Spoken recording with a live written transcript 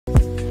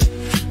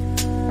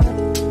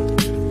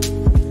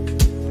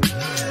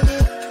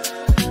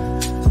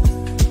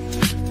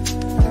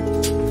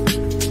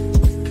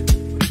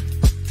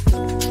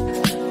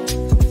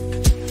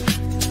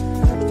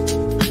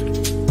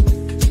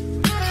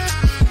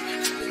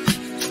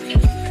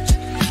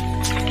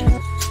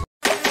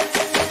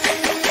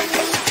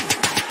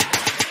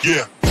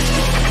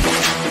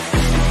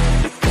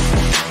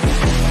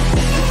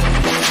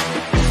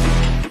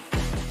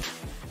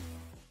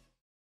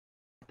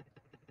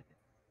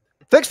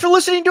Thanks for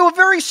listening to a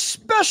very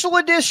special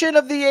edition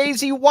of the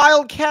AZ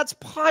Wildcats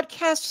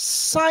podcast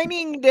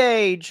signing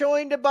day,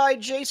 joined by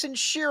Jason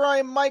Scheer. I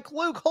am Mike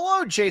Luke.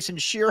 Hello, Jason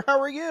Scheer. How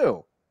are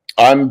you?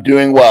 I'm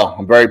doing well.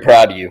 I'm very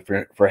proud of you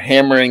for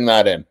hammering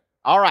that in.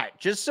 All right.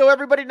 Just so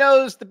everybody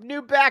knows the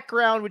new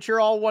background, which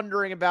you're all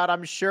wondering about,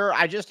 I'm sure.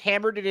 I just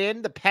hammered it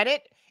in, the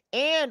pennant.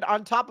 And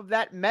on top of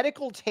that,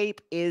 medical tape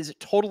is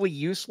totally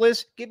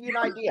useless. Give you an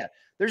idea.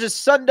 There's a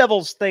Sun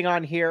Devils thing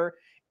on here.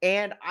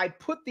 And I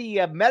put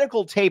the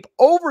medical tape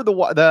over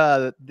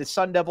the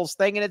Sun Devils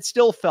thing, and it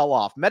still fell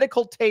off.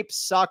 Medical tape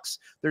sucks.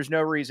 There's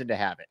no reason to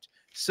have it.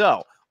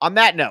 So, on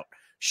that note,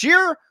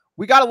 Scheer,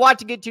 we got a lot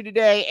to get to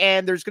today,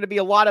 and there's going to be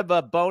a lot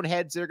of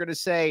boneheads that are going to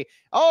say,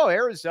 oh,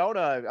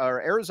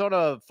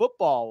 Arizona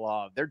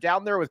football, they're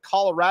down there with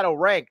Colorado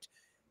ranked.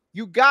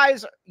 You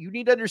guys, you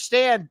need to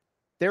understand,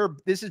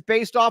 this is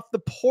based off the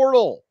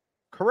portal.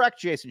 Correct,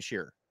 Jason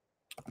Scheer?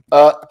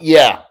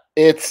 Yeah.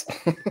 It's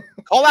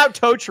call out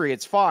Totri.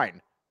 It's fine.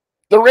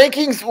 The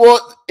rankings.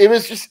 Well, it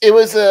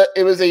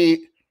was a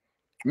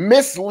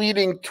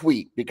misleading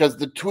tweet because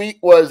the tweet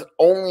was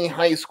only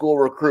high school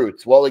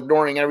recruits while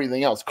ignoring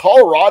everything else.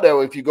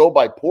 Colorado, if you go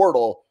by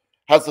portal,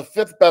 has the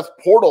 5th best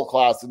portal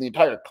class in the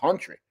entire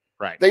country.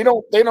 Right. They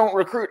don't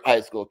recruit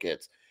high school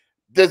kids.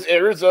 Does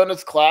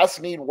Arizona's class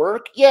need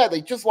work? Yeah,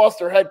 they just lost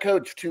their head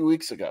coach 2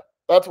 weeks ago.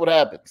 That's what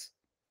happens.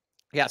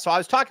 Yeah, so I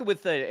was talking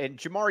with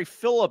Jamari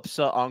Phillips'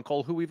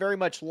 uncle, who we very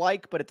much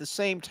like, but at the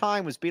same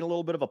time was being a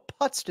little bit of a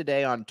putz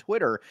today on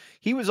Twitter.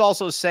 He was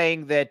also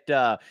saying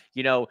that,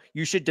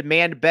 you should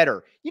demand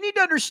better. You need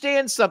to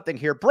understand something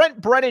here. Brent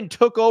Brennan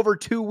took over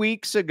 2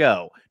 weeks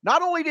ago.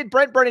 Not only did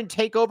Brent Brennan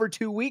take over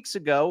 2 weeks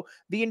ago,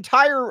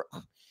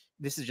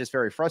 this is just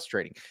very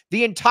frustrating.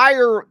 The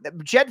entire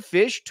Jedd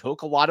Fisch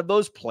took a lot of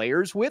those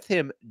players with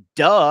him.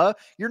 Duh.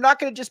 You're not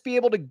going to just be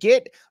able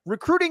to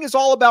recruiting is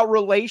all about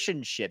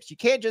relationships. You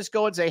can't just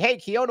go and say, hey,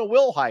 Keona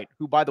Wilhite,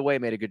 who by the way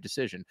made a good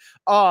decision.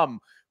 Come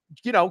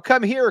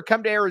here,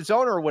 come to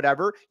Arizona or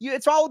whatever.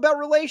 It's all about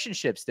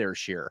relationships there,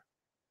 Scheer.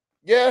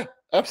 Yeah,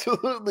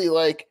 absolutely.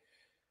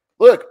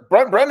 Look,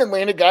 Brent Brennan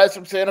landed guys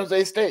from San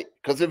Jose State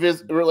because of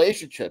his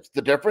relationships.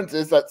 The difference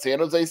is that San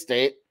Jose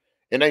State,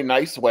 in a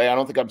nice way, I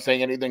don't think I'm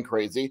saying anything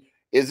crazy,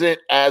 isn't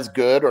as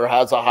good or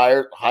has a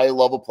high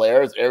level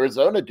player as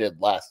Arizona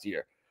did last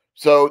year.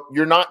 So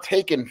you're not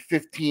taking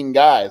 15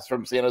 guys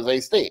from San Jose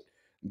State.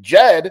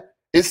 Jedd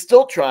is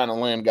still trying to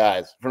land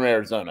guys from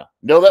Arizona.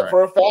 Know that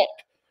for a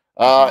fact.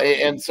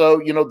 And so,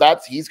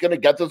 he's going to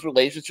get those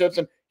relationships,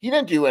 and he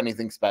didn't do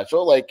anything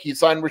special. Like, he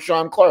signed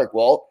Rashawn Clark.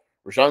 Well,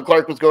 Rashawn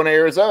Clark was going to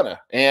Arizona,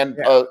 and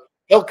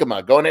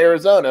Hilkema going to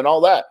Arizona and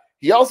all that.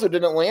 He also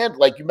didn't land,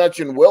 like you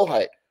mentioned,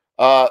 Wilhite.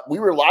 We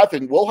were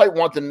laughing. Wilhite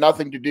wanted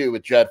nothing to do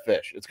with Jedd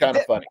Fisch. It's kind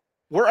of funny.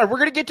 We're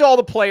going to get to all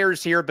the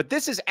players here, but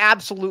this is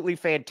absolutely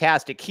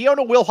fantastic.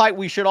 Keona Wilhite,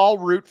 we should all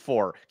root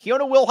for.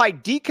 Keona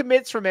Wilhite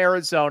decommits from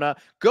Arizona,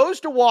 goes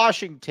to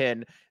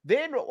Washington.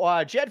 Then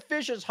Jedd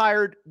Fisch is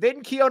hired.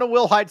 Then Keona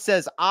Wilhite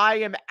says, I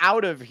am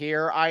out of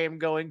here. I am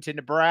going to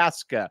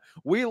Nebraska.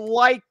 We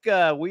like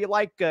Keona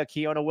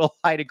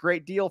Wilhite a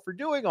great deal for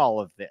doing all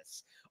of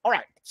this. All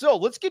right, so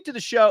let's get to the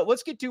show.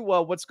 Let's get to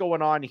what's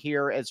going on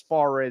here as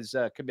far as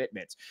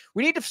commitments.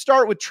 We need to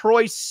start with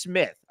Trey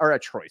Smith, the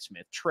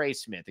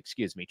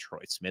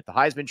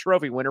Heisman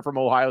Trophy winner from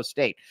Ohio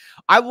State.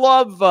 I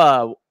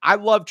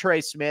love Trey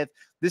Smith.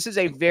 This is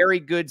a very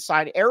good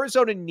sign.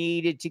 Arizona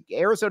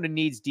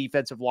needs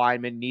defensive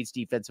linemen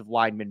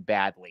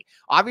badly.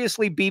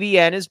 Obviously,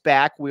 BBN is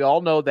back. We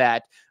all know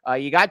that.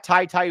 You got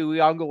Tai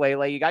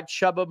Uiagalelei, you got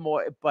Chubba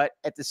Moore, but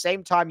at the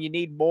same time, you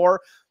need more.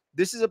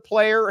 This is a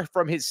player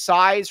from his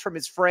size, from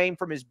his frame,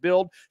 from his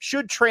build,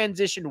 should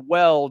transition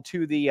well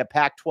to the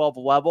Pac-12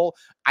 level.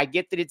 I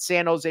get that it's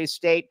San Jose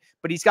State,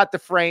 but he's got the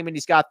frame and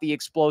he's got the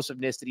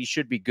explosiveness that he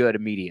should be good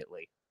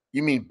immediately.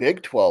 You mean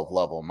Big 12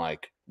 level,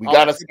 Mike? We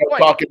got to start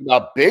talking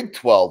about Big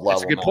 12 level.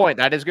 That's a good point.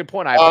 That is a good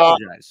point. I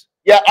apologize.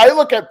 Yeah, I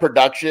look at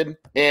production,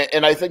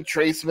 and I think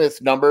Trey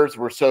Smith's numbers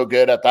were so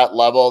good at that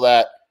level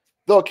that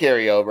they'll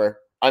carry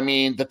over. I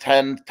mean, the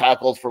 10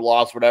 tackles for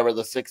loss, whatever,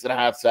 the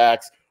 6.5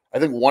 sacks. I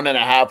think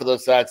 1.5 of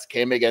those sacks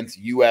came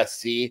against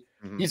USC.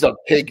 Mm-hmm. He's a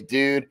big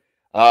dude.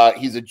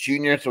 He's a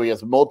junior, so he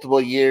has multiple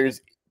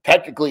years.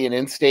 Technically an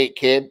in-state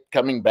kid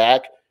coming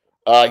back.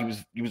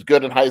 He was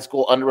good in high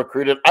school,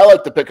 under-recruited. I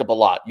like the pickup a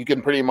lot. You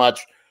can pretty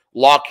much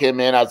lock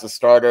him in as a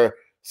starter.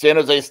 San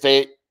Jose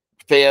State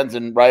fans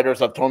and writers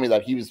have told me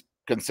that he was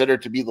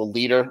considered to be the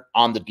leader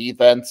on the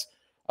defense.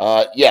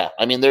 I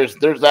mean, there's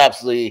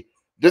absolutely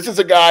 – this is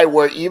a guy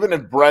where even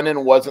if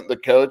Brennan wasn't the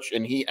coach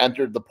and he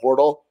entered the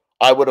portal –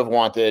 I would have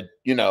wanted,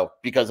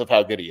 because of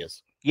how good he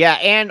is. Yeah,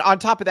 and on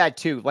top of that,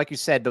 too, like you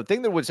said, the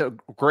thing that was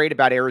great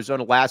about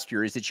Arizona last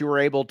year is that you were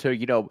able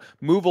to,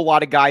 move a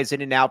lot of guys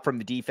in and out from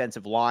the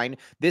defensive line.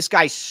 This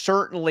guy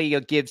certainly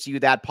gives you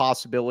that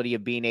possibility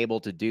of being able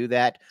to do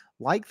that.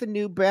 Like the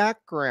new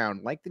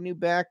background.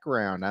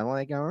 I'm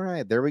like, all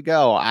right, there we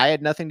go. I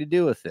had nothing to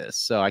do with this,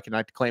 so I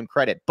cannot claim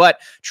credit. But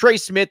Trey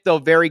Smith, though,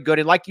 very good.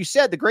 And like you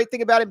said, the great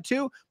thing about him,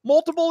 too,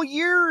 multiple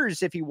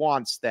years if he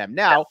wants them.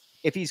 Now,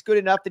 If he's good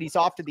enough that he's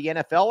off to the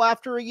NFL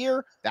after a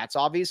year, that's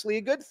obviously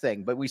a good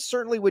thing, but we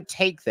certainly would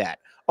take that.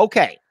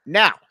 Okay,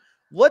 now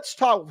let's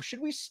talk.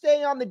 Should we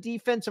stay on the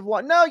defensive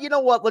line? No, you know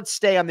what? Let's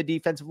stay on the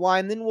defensive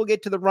line. Then we'll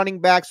get to the running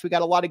backs. We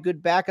got a lot of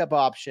good backup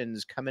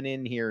options coming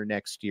in here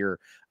next year.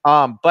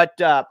 All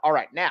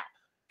right, now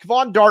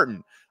Kevon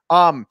Darton,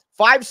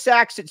 5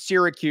 sacks at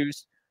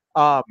Syracuse.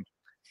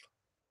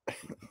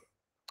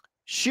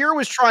 Scheer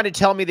was trying to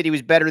tell me that he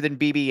was better than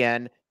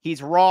BBN.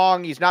 He's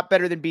wrong. He's not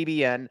better than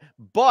BBN,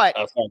 but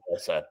that's not what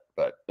I said.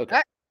 But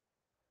okay,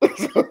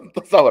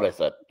 that's not what I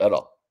said at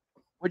all.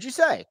 What'd you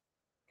say?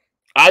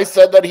 I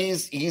said that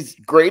he's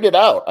graded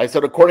out. I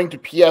said according to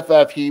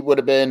PFF, he would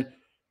have been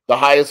the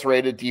highest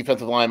rated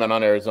defensive lineman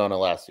on Arizona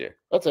last year.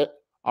 That's it.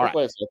 All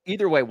right.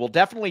 Either way, we'll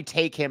definitely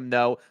take him,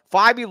 though.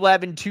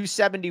 5'11",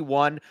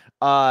 271.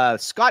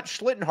 Scott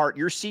Schlittenhart,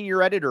 your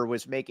senior editor,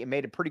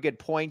 made a pretty good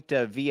point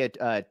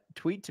via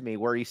tweet to me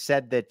where he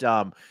said that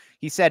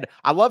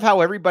I love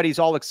how everybody's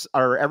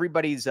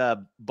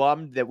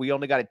bummed that we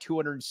only got a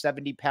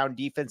 270-pound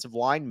defensive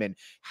lineman.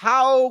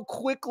 How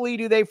quickly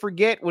do they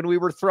forget when we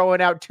were throwing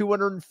out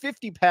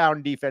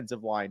 250-pound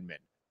defensive linemen?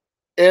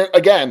 And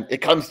again, it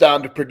comes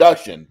down to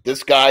production.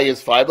 This guy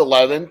is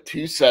 5'11",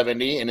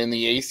 270, and in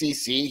the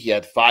ACC, he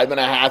had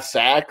 5.5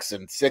 sacks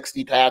and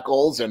 60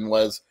 tackles and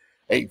was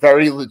a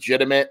very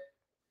legitimate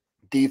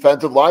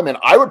defensive lineman.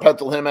 I would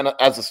pencil him in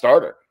as a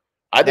starter.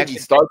 I think he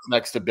starts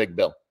next to Big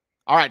Bill.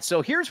 All right,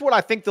 so here's what I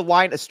think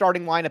the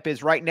starting lineup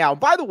is right now.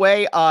 By the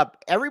way,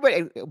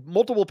 everybody,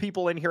 multiple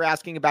people in here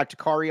asking about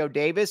Tacario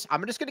Davis.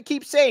 I'm just going to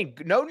keep saying,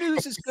 no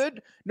news is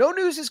good. No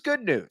news is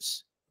good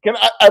news.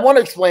 I want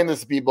to explain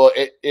this to people.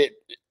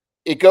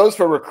 It goes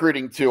for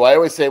recruiting too. I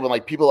always say when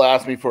like people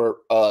ask me for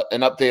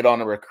an update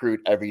on a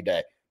recruit every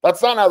day,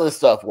 that's not how this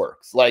stuff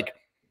works. Like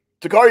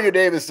Tacario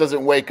Davis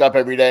doesn't wake up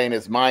every day and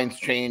his mind's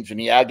changed and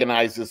he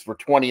agonizes for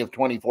 20 of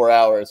 24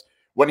 hours.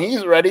 When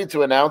he's ready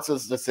to announce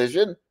his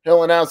decision,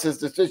 he'll announce his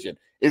decision.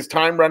 Is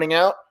time running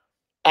out?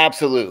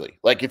 Absolutely.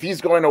 Like if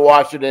he's going to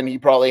Washington, he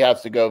probably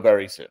has to go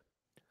very soon.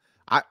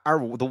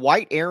 The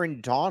white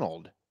Aaron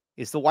Donald.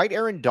 Is the white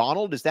Aaron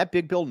Donald? Is that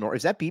Big Bill North?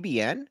 Is that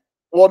BBN?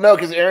 Well, no,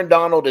 because Aaron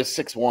Donald is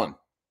 6'1".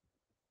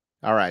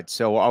 All right,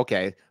 so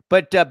okay,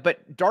 but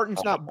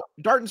Darton's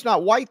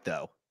not white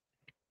though.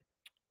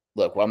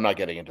 Look, well, I'm not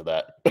getting into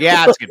that.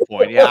 Yeah, that's a good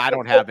point. Yeah, I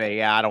don't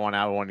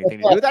want anything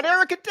to do with that.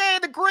 Erica Day,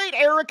 the great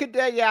Erica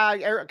Day.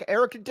 Yeah,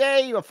 Erica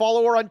Day, a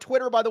follower on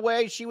Twitter, by the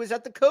way. She was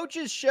at the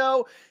coaches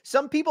show.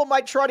 Some people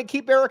might try to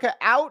keep Erica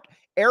out.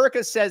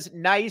 Erica says,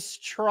 nice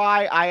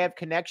try. I have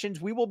connections.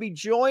 We will be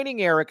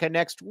joining Erica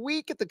next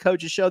week at the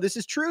coaches show. This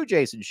is true,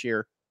 Jason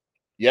Scheer.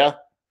 Yeah,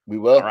 we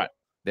will. All right.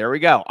 There we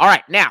go. All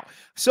right. Now,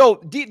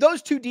 so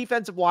those 2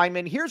 defensive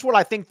linemen, here's what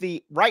I think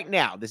right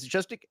now, this is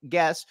just a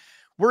guess.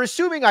 We're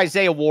assuming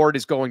Isaiah Ward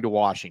is going to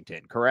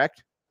Washington,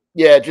 correct?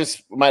 Yeah,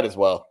 just might as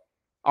well.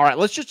 All right,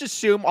 let's just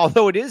assume,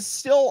 although it is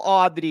still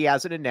odd that he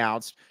hasn't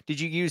announced. Did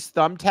you use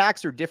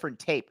thumbtacks or different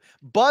tape?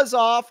 Buzz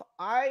off.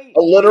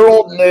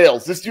 Literal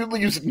nails. This dude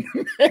used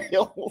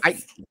nails.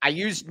 I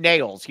used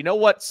nails. You know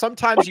what?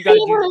 Sometimes you got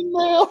to do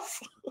nails.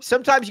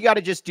 Sometimes you got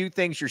to just do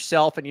things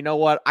yourself. And you know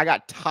what? I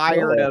got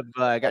tired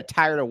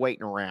of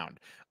waiting around.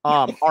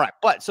 All right,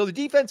 but so the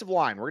defensive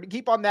line, we're gonna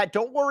keep on that.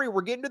 Don't worry,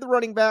 we're getting to the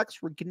running backs.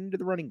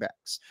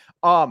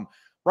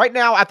 Right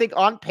now, I think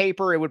on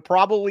paper it would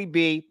probably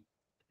be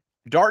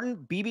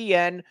Darton,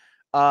 BBN,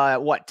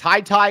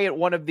 Ty at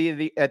one of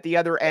at the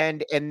other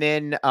end, and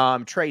then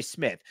Trey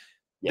Smith.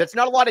 Yep. That's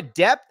not a lot of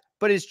depth,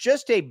 but it's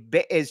just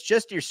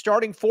your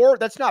starting 4.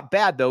 That's not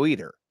bad though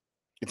either.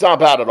 It's not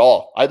bad at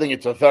all. I think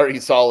it's a very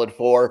solid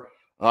 4.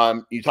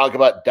 You talk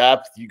about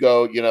depth, you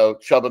go,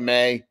 Chubba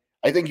May.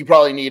 I think you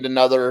probably need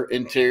another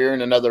interior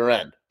and another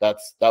end. That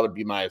would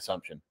be my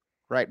assumption.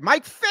 Right.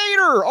 Mike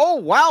Fader. Oh,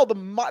 wow.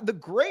 The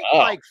great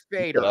Mike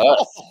Fader.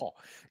 Oh,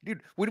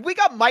 dude, when we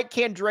got Mike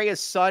Candrea's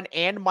son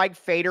and Mike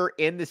Fader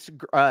in this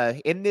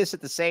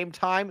at the same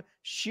time,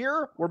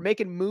 Scheer, we're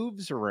making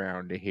moves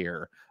around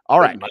here. All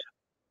right.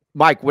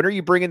 Mike, when are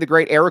you bringing the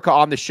great Erica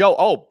on the show?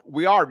 Oh,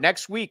 we are.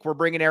 Next week, we're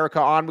bringing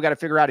Erica on. We got to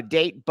figure out a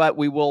date, but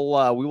we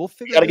will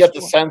figure. Got to get the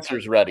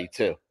sensors ready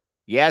too.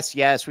 Yes,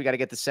 we got to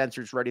get the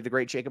sensors ready. The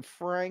great Jacob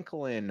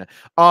Franklin.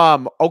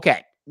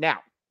 Okay, now,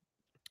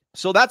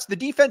 so that's the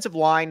defensive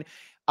line.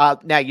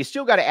 Now you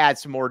still got to add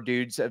some more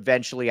dudes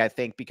eventually, I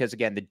think, because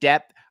again, the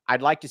depth.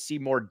 I'd like to see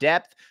more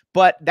depth,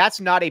 but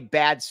that's not a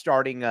bad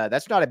starting. Line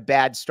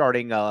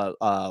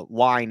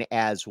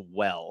as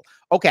well.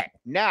 Okay,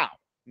 now,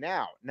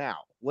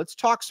 let's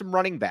talk some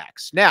running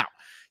backs. Now,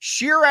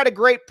 Scheer had a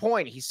great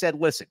point. He said,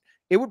 "Listen."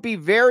 It would be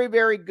very,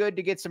 very good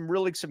to get some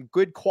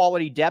good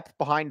quality depth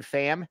behind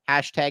Fam,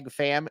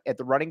 #Fam at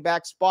the running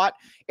back spot.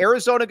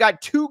 Arizona got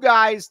 2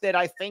 guys that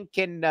I think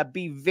can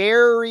be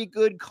very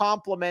good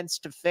complements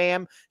to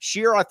Fam.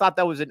 Scheer, I thought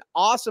that was an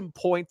awesome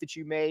point that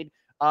you made.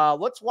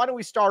 Why don't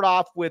we start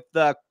off with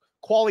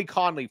Quali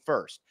Conley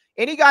first?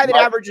 Any guy that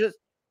averages.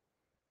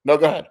 No,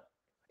 go ahead.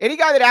 Any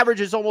guy that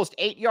averages almost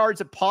 8 yards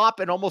a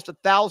pop and almost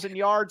 1,000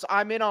 yards,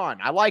 I'm in on.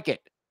 I like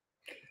it.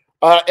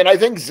 And I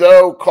think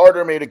Zoe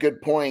Carter made a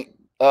good point.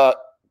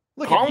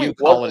 Look Conley at you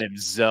calling him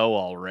Zoe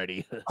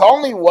already.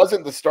 Conley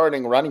wasn't the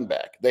starting running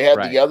back. They had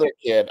Right. the other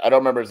kid. I don't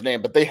remember his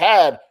name, but they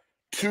had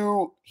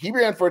two. He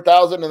ran for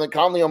 1,000, and then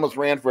Conley almost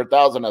ran for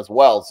 1,000 as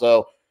well.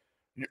 So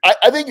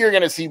I think you're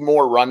going to see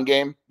more run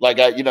game. Like,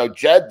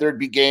 Jedd, there'd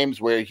be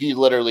games where he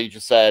literally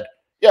just said,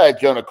 yeah,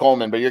 Jonah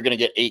Coleman, but you're going to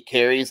get 8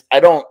 carries. I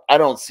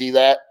don't see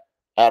that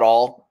at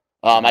all.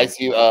 I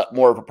see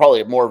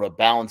probably more of a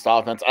balanced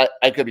offense.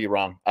 I could be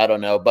wrong. I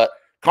don't know, but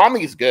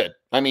Conley's good.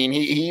 I mean,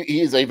 he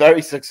is a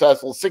very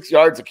successful 6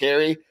 yards a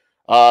carry.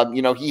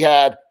 He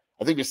had,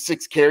 I think it was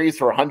 6 carries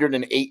for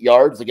 108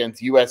 yards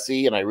against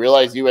USC, and I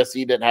realized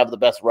USC didn't have the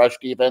best rush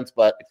defense,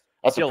 but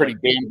that's a pretty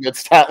damn good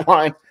stat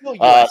line. So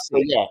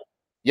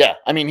yeah.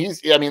 I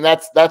mean,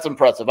 that's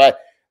impressive.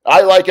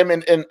 I like him,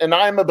 and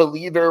I'm a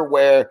believer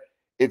where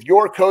if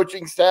your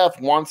coaching staff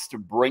wants to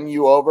bring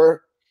you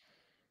over,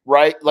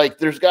 right? Like,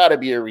 there's got to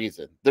be a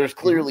reason. There's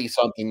clearly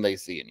something they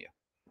see in you.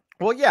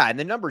 Well, yeah, and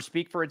the numbers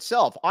speak for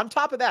itself. On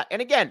top of that,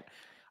 and again,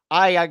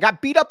 I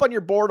got beat up on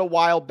your board a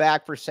while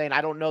back for saying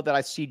I don't know that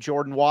I see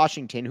Jordan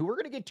Washington, who we're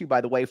going to get to,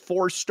 by the way,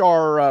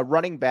 4-star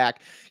running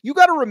back. You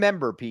got to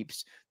remember,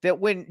 peeps, that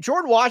when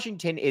Jordan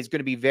Washington is going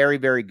to be very,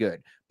 very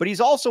good, but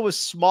he's also a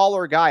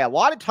smaller guy. A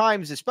lot of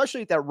times,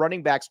 especially at that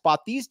running back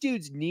spot, these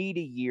dudes need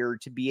a year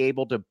to be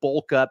able to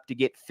bulk up, to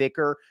get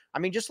thicker. I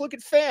mean, just look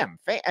at Fam.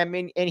 I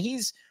mean, and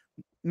he's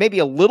maybe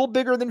a little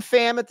bigger than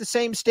Fam at the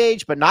same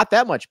stage, but not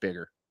that much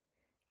bigger.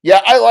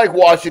 Yeah, I like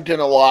Washington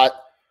a lot.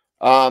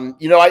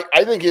 I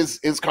think his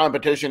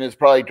competition is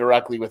probably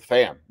directly with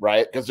Fam,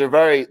 right? Because they're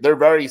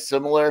very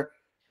similar.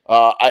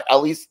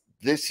 At least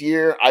this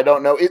year, I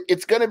don't know.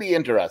 It's going to be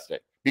interesting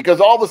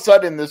because all of a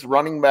sudden this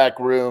running back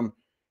room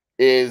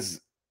is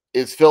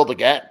filled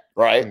again,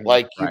 right? Mm-hmm.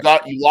 Like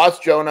you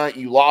lost Jonah,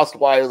 you lost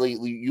Wiley,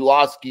 you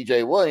lost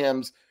DJ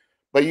Williams,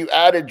 but you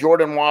added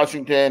Jordan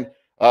Washington,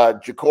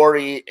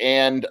 Jacory,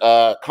 and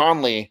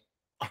Conley.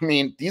 I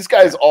mean, these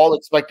guys all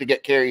expect to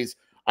get carries.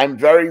 I'm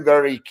very,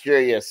 very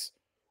curious,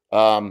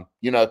 to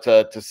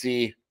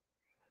see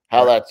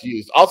how that's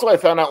used. Also, I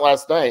found out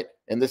last night,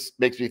 and this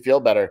makes me feel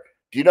better.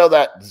 Do you know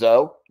that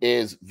Zoe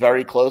is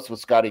very close with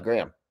Scotty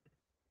Graham?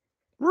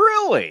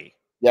 Really?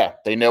 Yeah,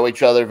 they know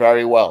each other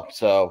very well.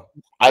 So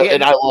I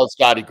love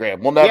Scotty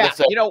Graham. We'll never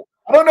say. I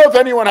don't know if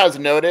anyone has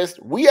noticed.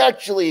 We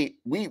actually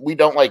we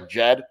don't like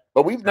Jedd,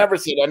 but we've never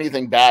said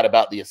anything bad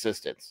about the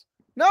assistants.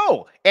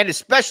 No, and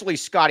especially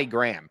Scotty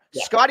Graham.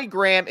 Yeah. Scotty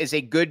Graham is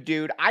a good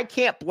dude. I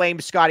can't blame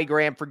Scotty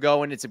Graham for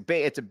going. It's a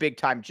big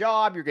time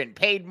job. You're getting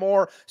paid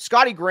more.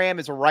 Scotty Graham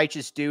is a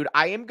righteous dude.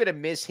 I am going to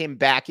miss him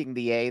backing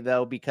the A,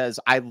 though, because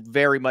I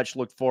very much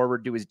look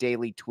forward to his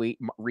daily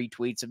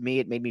retweets of me.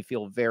 It made me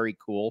feel very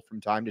cool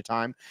from time to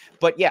time.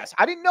 But yes,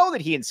 I didn't know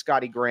that he and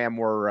Scotty Graham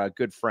were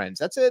good friends.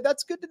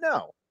 That's good to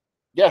know.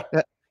 Yeah.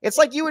 It's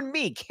like you and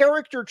me.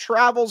 Character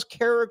travels,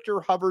 character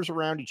hovers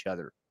around each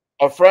other.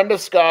 A friend of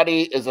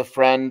Scotty is a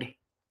friend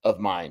of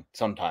mine.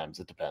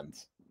 Sometimes it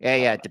depends.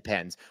 Yeah, it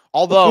depends.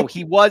 Although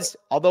he was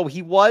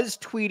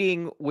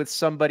tweeting with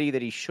somebody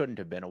that he shouldn't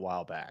have been a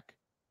while back.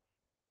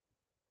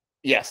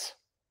 Yes.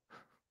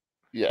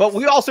 But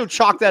we also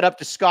chalk that up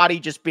to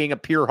Scotty just being a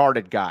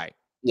pure-hearted guy.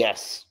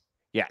 Yes.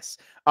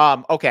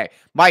 Okay.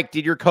 Mike,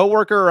 did your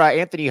coworker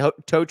Anthony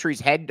Totre's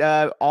head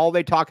all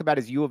they talk about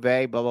is U of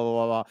A, blah, blah,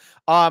 blah,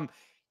 blah.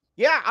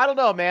 Yeah, I don't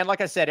know, man.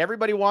 Like I said,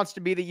 everybody wants to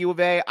be the U of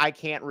A. I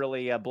can't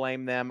really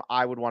blame them.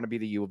 I would want to be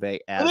the U of A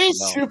as well.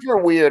 It's super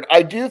weird.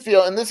 I do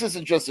feel, and this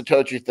isn't just a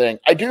Tochi thing,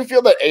 I do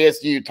feel that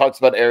ASU talks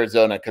about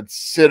Arizona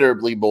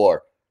considerably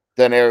more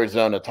than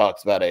Arizona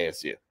talks about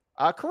ASU.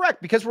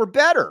 Correct, because we're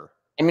better.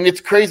 I mean,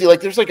 it's crazy.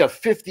 Like, there's like a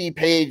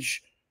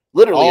 50-page,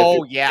 literally.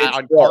 Oh, yeah,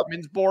 on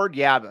Cartman's board?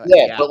 Yeah,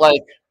 but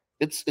like,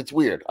 it's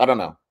weird. I don't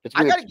know. It's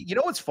weird. You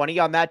know what's funny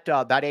on that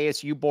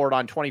ASU board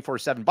on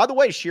 24/7? By the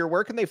way, Sheer,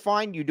 where can they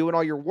find you doing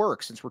all your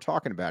work since we're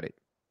talking about it?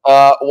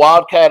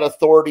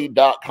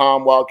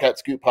 WildcatAuthority.com, Wildcat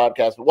Scoop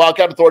Podcast.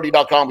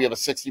 WildcatAuthority.com, we have a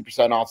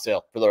 60% off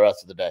sale for the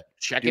rest of the day.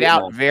 Check it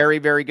out. Very,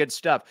 very good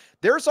stuff.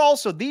 There's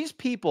also these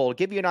people,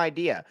 give you an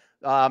idea.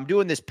 I'm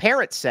doing this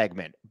parent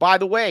segment. By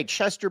the way,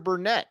 Chester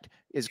Burnett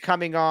is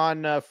coming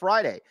on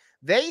Friday.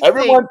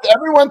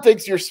 Everyone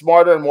thinks you're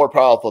smarter and more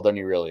powerful than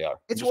you really are.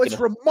 It's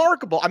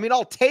remarkable. I mean,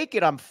 I'll take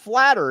it. I'm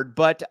flattered,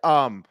 but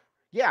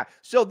yeah.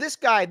 So this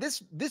guy,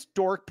 this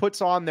dork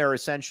puts on there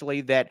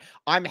essentially that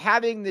I'm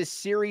having this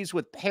series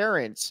with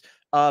parents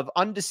of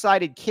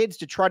undecided kids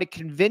to try to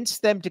convince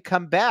them to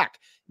come back.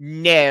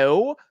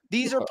 No,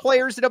 these are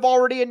players that have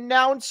already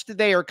announced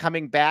they are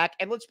coming back.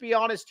 And let's be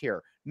honest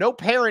here. No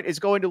parent is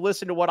going to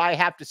listen to what I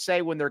have to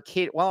say when their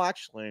kid.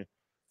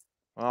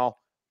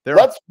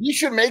 We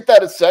should make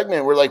that a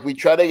segment where like we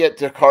try to get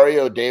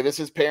Dacario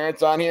Davis's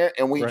parents on here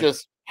and we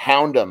just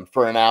hound them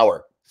for an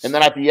hour. And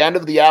then at the end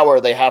of the hour,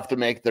 they have to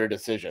make their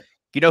decision.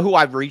 You know who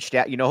I've reached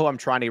out? You know who I'm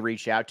trying to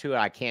reach out to?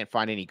 And I can't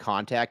find any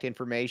contact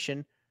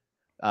information.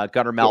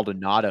 Gunnar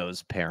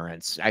Maldonado's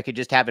parents. I could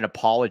just have an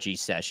apology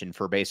session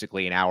for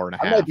basically an hour and a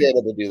half. I might be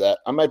able to do that.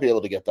 I might be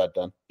able to get that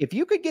done. If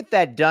you could get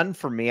that done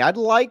for me, I'd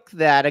like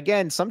that.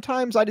 Again,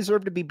 sometimes I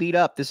deserve to be beat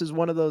up. This is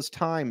one of those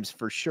times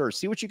for sure.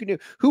 See what you can do.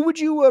 Who would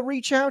you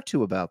reach out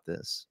to about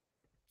this?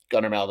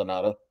 Gunnar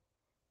Maldonado.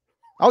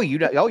 Oh,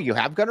 you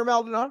have Gunnar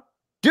Maldonado?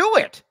 Do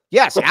it.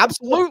 Yes,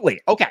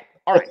 absolutely. Okay.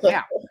 All right.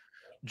 Now,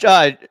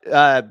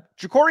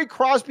 Ja'Cory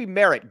Crosby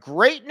Merritt.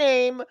 Great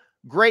name,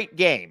 great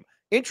game.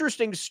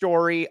 Interesting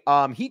story.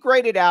 He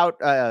graded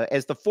out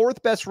as the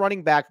 4th best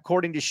running back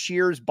according to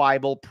Shear's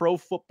Bible, Pro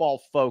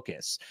Football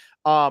Focus.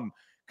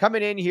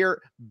 Coming in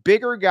here,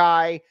 bigger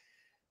guy,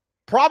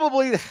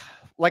 probably,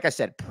 like I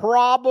said,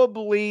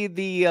 probably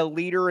the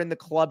leader in the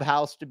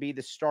clubhouse to be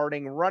the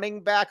starting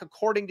running back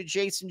according to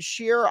Jason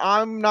Shear.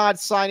 I'm not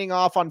signing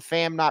off on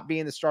Fam not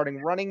being the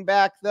starting running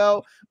back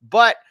though,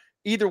 but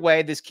either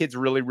way, this kid's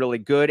really, really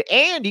good.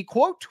 And he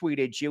quote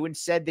tweeted you and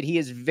said that he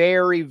is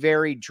very,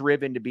 very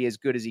driven to be as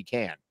good as he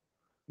can.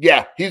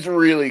 Yeah, he's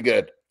really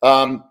good.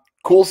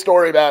 Cool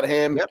story about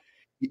him. Yep.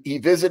 He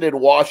visited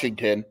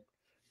Washington,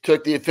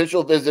 took the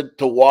official visit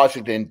to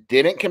Washington,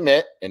 didn't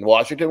commit, and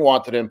Washington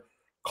wanted him,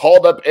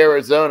 called up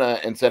Arizona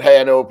and said,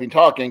 hey, I know we've been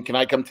talking. Can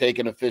I come take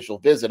an official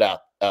visit out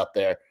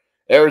there?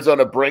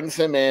 Arizona brings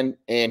him in,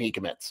 and he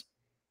commits.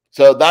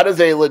 So that is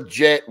a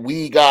legit,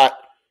 we got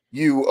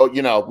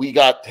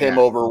him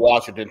over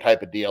Washington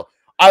type of deal.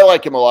 I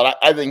like him a lot.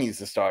 I think he's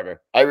the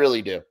starter. I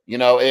really do.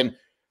 And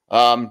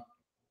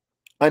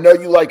I know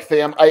you like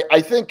Fam.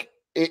 I think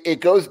it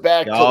goes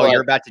back to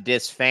you're about to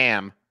diss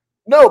Fam.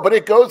 No, but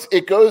it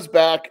goes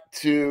back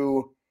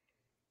to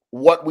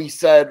what we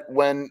said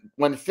when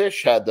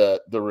Fisch had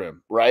the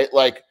room, right?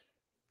 Like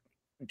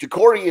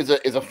Ja'Cory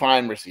is a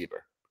fine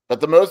receiver,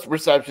 but the most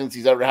receptions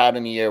he's ever had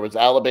in a year was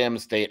Alabama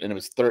State, and it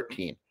was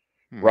 13,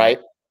 right?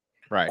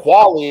 Right.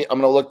 Quali, I'm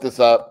going to look this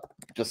up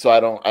just so I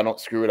don't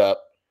screw it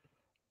up.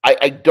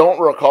 I don't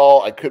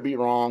recall. I could be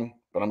wrong,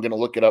 but I'm going to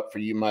look it up for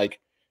you,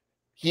 Mike.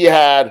 He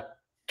had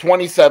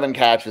 27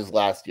 catches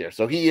last year,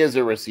 so he is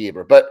a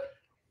receiver. But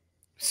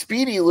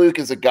Speedy Luke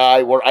is a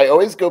guy where I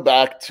always go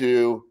back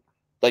to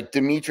like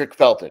Demetric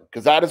Felton,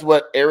 because that is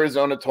what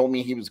Arizona told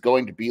me he was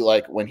going to be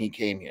like when he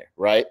came here,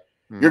 right?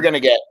 Mm-hmm. You're going to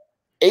get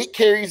 8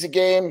 carries a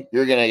game,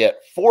 you're going to get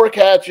 4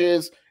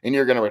 catches, and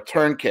you're going to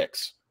return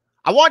kicks.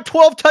 I want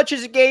 12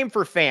 touches a game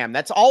for Fam.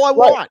 That's all I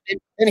want.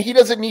 And he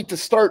doesn't need to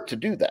start to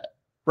do that.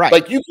 Right.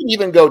 Like you can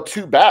even go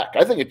 2 back.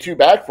 I think a 2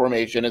 back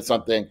formation is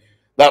something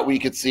that we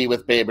could see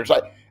with Babers.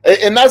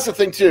 And that's the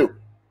thing too.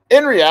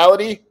 In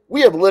reality,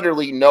 we have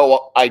literally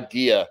no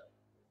idea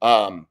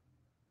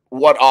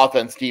what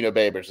offense Dino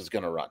Babers is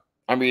going to run.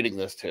 I'm reading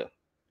this too.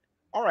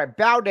 All right.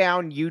 Bow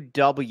down,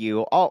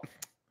 UW. Oh,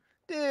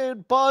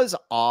 dude, buzz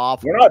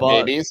off. We're not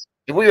babies.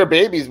 If we were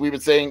babies, we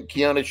would say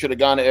Keone should have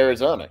gone to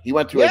Arizona. He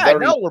went to a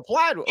very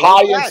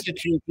high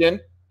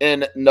institution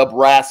in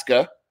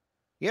Nebraska.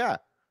 Yeah.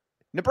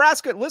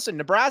 Nebraska, listen,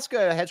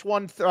 Nebraska has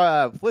won.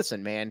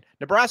 Listen, man,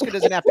 Nebraska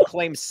doesn't have to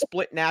claim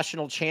split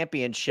national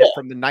championship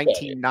from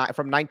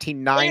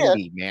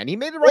 1990, man. He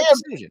made the right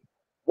decision.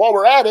 While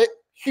we're at it,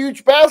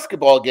 huge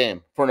basketball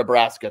game for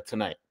Nebraska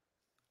tonight.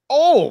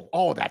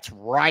 Oh, that's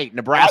right.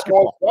 Nebraska.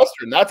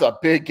 Northwestern, that's a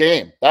big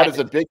game. That is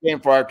a big game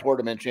for our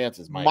tournament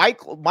chances, Mike.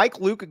 Mike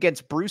Luke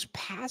against Bruce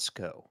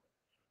Pascoe.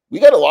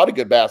 We got a lot of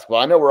good basketball.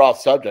 I know we're off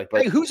subject,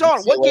 but hey, who's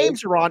on? What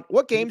games are on?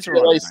 What games are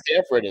on?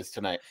 Stanford is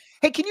tonight.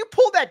 Hey, can you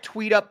pull that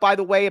tweet up, by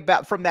the way,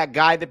 from that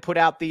guy that put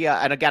out the?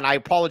 And again, I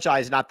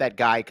apologize, not that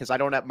guy, because I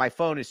don't have my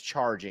phone is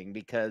charging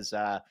because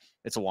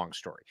it's a long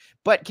story.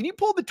 But can you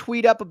pull the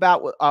tweet up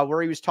about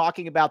where he was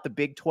talking about the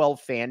Big 12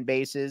 fan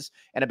bases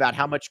and about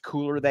how much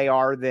cooler they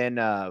are than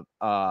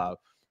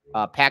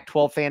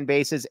Pac-12 fan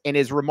bases? And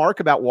his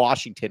remark about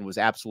Washington was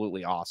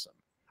absolutely awesome.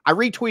 I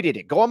retweeted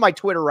it. Go on my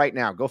Twitter right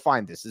now. Go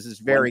find this. This is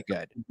very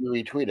good. You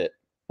retweet it.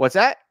 What's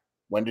that?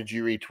 When did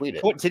you retweet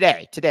it?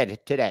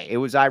 Today. It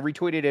was, I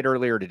retweeted it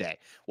earlier today.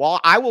 Well,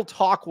 I will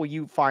talk while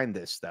you find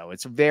this, though.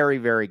 It's very,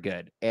 very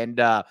good. And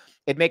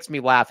it makes me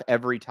laugh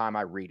every time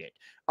I read it.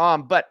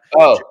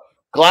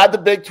 Glad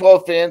the Big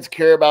 12 fans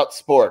care about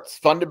sports.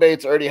 Fun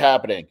debates already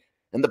happening.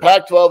 In the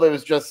Pac-12, it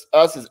was just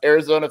us as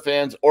Arizona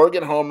fans,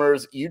 Oregon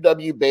homers,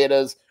 UW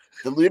betas,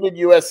 deluded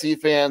USC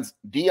fans,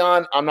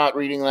 Dion, I'm not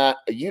reading that,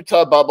 a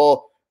Utah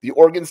bubble, the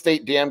Oregon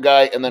State damn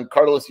guy, and then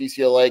Carlos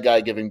UCLA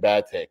guy giving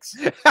bad takes.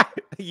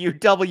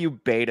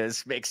 UW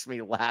betas makes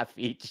me laugh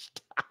each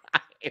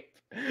time.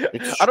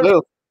 It's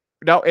true.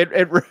 No,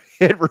 it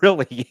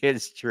really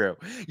is true.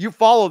 You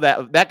follow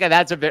that guy.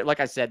 That's a bit, like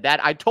I said,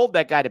 that I told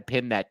that guy to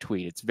pin that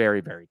tweet. It's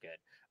very, very good.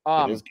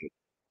 It is good.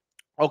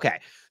 Okay.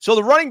 So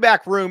the running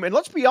back room, and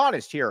let's be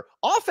honest here,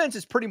 offense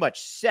is pretty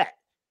much set.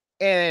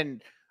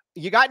 And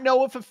you got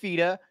Noah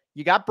Fafita.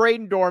 You got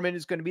Braden Dorman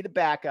is going to be the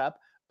backup.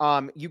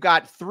 You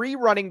got 3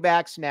 running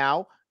backs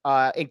now.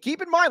 And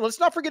keep in mind, let's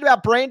not forget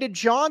about Brandon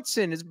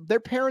Johnson. Their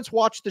parents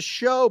watch the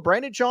show.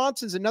 Brandon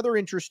Johnson's another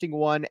interesting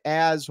one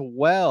as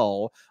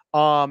well.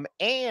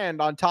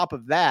 And on top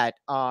of that,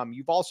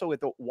 you've also at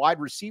the wide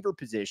receiver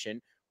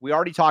position, We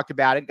already talked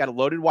about it. Got a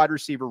loaded wide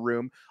receiver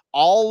room.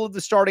 All of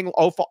the starting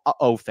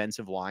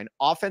offensive line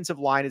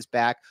is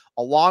back,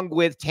 along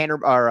with Tanner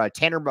McLaughlin.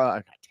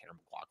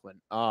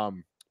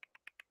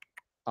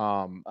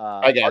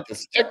 I got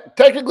this.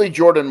 Technically,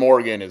 Jordan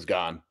Morgan is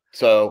gone.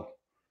 So,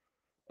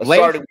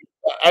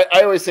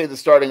 I always say the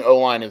starting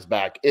O-line is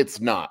back.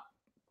 It's not,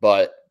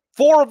 but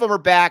 4 of them are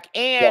back,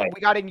 and we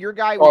got in your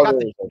guy.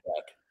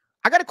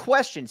 I got a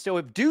question. So,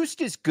 if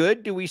Deuced is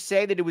good, do we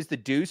say that it was the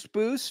Deuce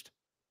boost?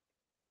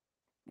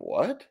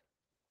 What?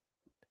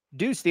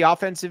 Deuce, the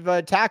offensive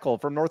tackle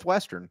from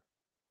Northwestern.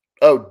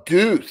 Oh,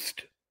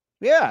 Deuced.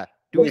 Yeah.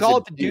 Do we call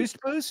it the Deuce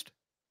boost?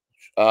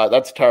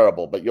 That's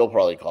terrible, but you'll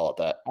probably call it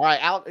that. All right,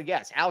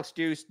 Alex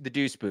Deuce, the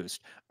Deuce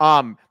boost.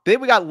 Then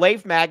we got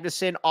Leif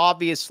Magnuson,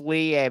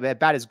 obviously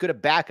about as good a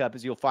backup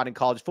as you'll find in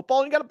college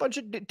football. And you got a bunch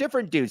of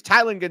different dudes: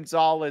 Tylen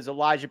Gonzalez,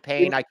 Elijah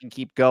Payne. I can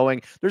keep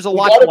going. There's a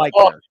lot to like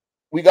there.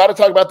 We got to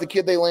talk about the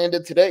kid they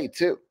landed today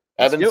too,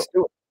 Evan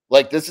Stewart.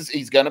 Like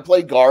he's going to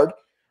play guard.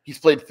 He's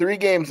played 3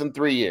 games in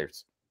 3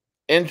 years.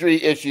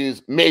 Injury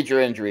issues, major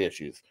injury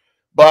issues,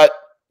 but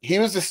he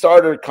was the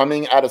starter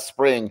coming out of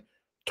spring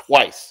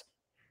twice.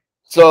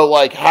 So,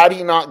 like, had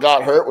he not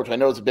got hurt, which I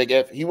know is a big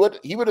if, he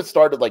would have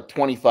started like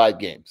 25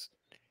 games.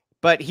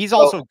 But he's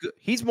also good.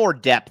 He's more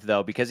depth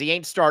though, because he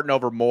ain't starting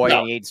over Moy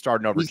and he ain't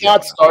starting over. He's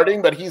not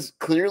starting, but he's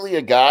clearly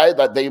a guy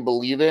that they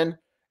believe in.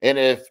 And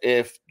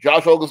if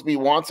Josh Oglesby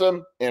wants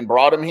him and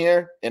brought him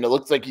here, and it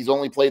looks like he's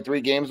only played 3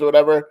 games or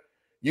whatever,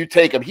 you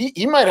take him.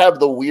 He might have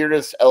the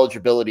weirdest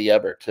eligibility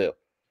ever too,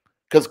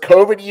 because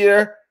COVID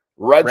year,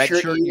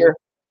 redshirt year,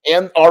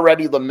 and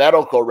already the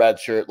medical red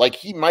shirt. Like,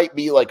 he might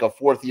be like a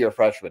 4th-year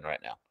freshman right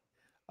now.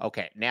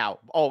 Okay, now,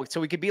 so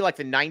we could be like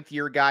the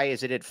 9th-year guy.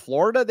 Is it at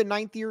Florida, the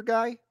 9th-year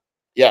guy?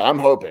 Yeah, I'm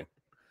hoping.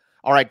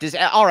 All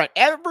right,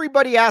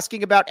 everybody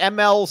asking about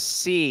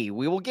MLC.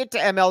 We will get to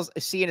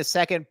MLC in a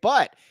second,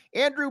 but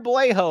Andrew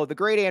Blejo, the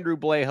great Andrew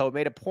Blejo,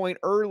 made a point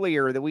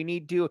earlier that we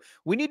need to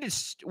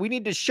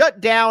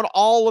shut down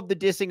all of the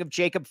dissing of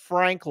Jacob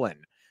Franklin.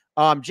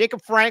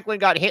 Jacob Franklin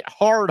got hit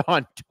hard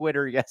on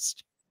Twitter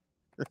yesterday.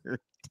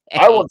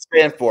 I won't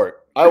stand for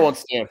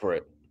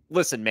it.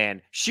 Listen,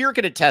 man, Sheer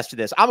can attest to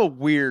this. I'm a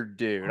weird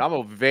dude. I'm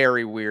a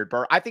very weird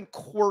person. I think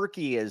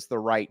quirky is the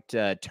right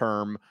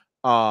term.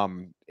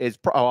 Quirky is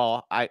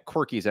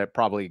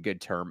probably a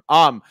good term.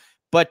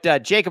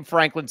 But Jacob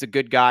Franklin's a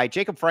good guy.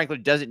 Jacob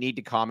Franklin doesn't need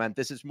to comment.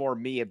 This is more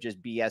me of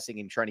just BSing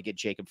and trying to get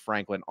Jacob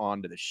Franklin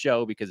onto the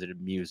show because it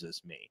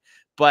amuses me.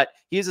 But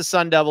he's a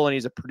Sun Devil and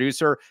he's a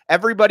producer.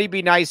 Everybody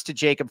be nice to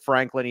Jacob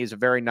Franklin. He's a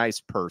very nice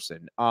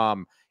person.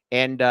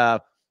 And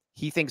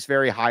he thinks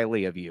very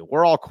highly of you.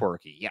 We're all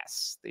quirky.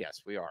 Yes,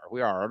 we are.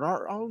 We are in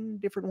our own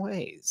different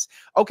ways.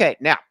 Okay,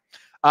 now,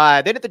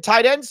 then at the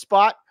tight end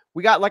spot,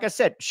 we got, like I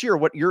said, Sheer,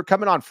 you're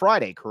coming on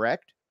Friday,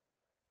 correct?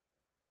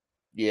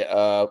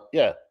 Yeah,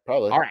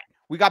 probably. All right.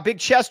 We got Big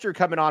Chester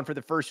coming on for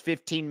the first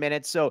 15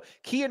 minutes. So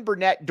Kean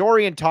Burnett,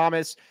 Dorian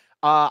Thomas.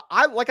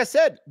 Like I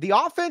said, the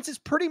offense is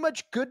pretty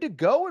much good to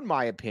go, in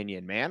my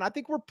opinion, man. I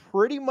think we're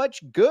pretty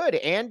much good.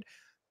 And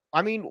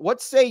I mean,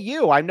 what say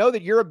you? I know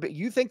that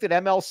you think that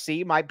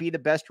MLC might be the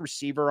best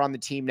receiver on the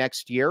team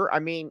next year. I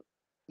mean,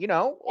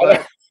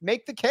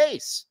 make the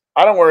case.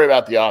 I don't worry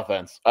about the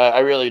offense. I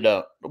really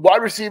don't.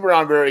 Wide receiver,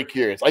 I'm very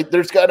curious.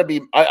 There's got to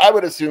be. I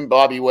would assume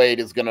Bobby Wade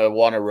is going to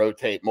want to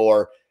rotate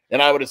more,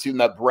 and I would assume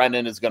that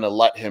Brennan is going to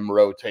let him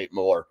rotate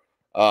more.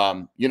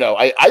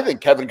 I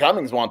think Kevin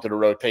Cummings wanted to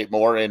rotate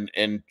more,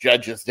 and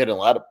Jedd just didn't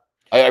let him.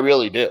 I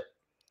really do.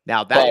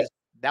 Now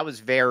that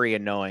was very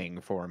annoying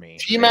for me.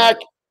 T-Mac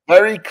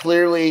very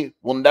clearly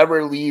will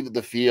never leave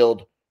the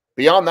field.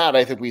 Beyond that,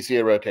 I think we see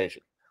a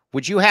rotation.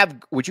 Would you have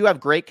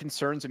great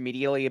concerns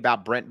immediately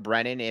about Brent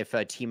Brennan if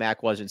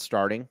T-Mac wasn't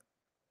starting?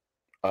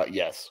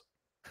 Yes.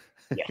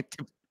 Yeah.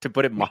 to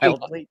put it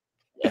mildly.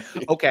 Yeah.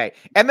 Okay.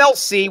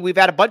 MLC. We've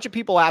had a bunch of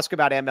people ask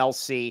about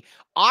MLC.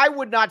 I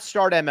would not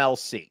start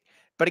MLC.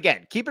 But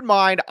again, keep in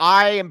mind,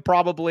 I am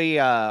probably,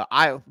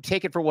 I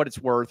take it for what it's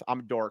worth. I'm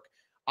a dork.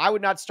 I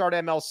would not start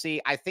MLC.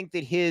 I think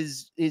that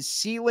his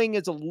ceiling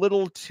is a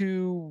little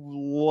too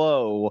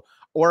low.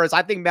 Whereas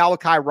I think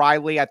Malachi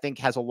Riley,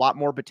 has a lot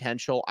more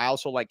potential. I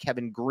also like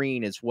Kevin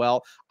Green as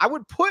well. I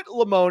would put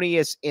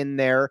Lamonius in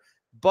there,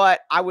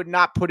 but I would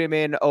not put him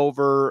in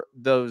over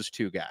those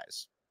 2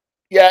 guys.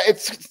 Yeah,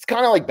 it's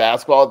kind of like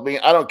basketball with me.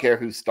 I don't care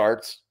who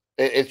starts.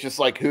 It's just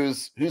like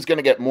who's going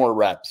to get more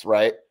reps,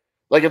 right?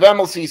 Like if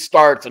MLC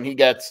starts and he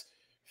gets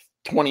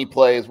 20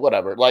 plays,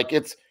 whatever. Like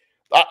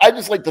I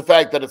just like the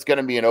fact that it's going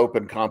to be an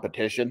open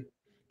competition.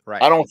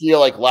 Right. I don't feel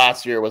like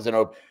last year was an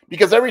open,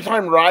 because every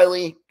time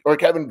Riley or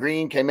Kevin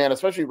Green came in,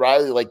 especially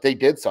Riley, like they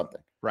did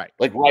something. Right.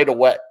 Like right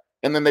away.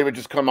 And then they would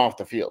just come off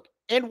the field.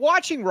 And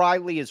watching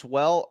Riley as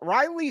well,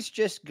 Riley's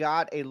just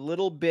got a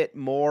little bit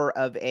more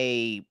of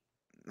a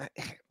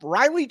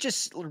Riley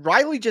just,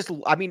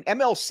 I mean,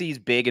 MLC's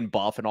big and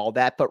buff and all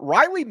that, but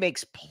Riley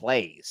makes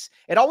plays.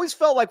 It always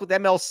felt like with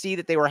MLC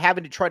that they were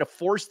having to try to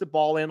force the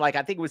ball in. Like,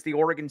 I think it was the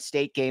Oregon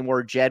State game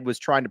where Jedd was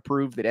trying to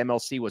prove that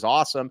MLC was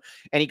awesome,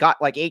 and he got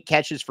like 8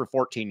 catches for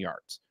 14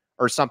 yards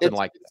or something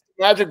like that.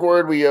 magic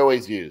word we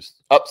always use,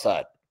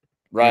 upside,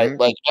 right? Mhm.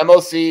 Like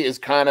MLC is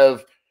kind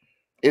of,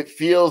 it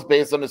feels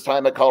based on his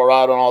time at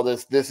Colorado and all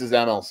this is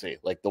MLC.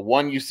 Like the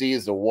one you see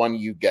is the one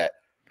you get.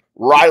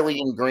 Riley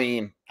and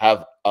Green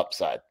have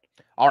upside.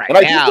 All right. And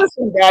I think Now, there's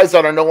some guys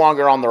that are no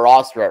longer on the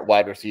roster at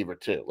wide receiver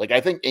too. Like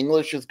I think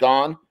English is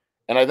gone,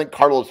 and I think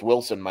Carlos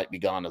Wilson might be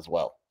gone as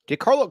well.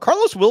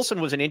 Carlos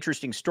Wilson was an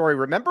interesting story.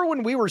 Remember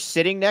when we were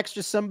sitting next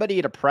to somebody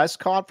at a press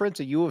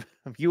conference, a U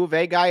of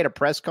A guy at a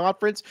press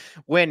conference,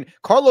 when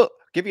Carlos,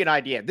 give you an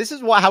idea. This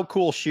is how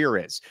cool Sheer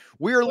is.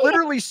 We are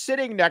literally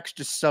sitting next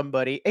to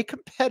somebody, a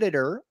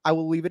competitor. I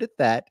will leave it at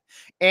that.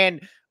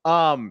 And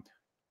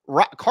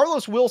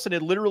Carlos Wilson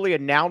had literally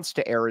announced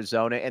to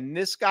Arizona, and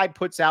this guy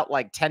puts out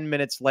like 10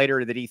 minutes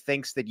later that he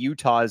thinks that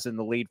Utah is in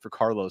the lead for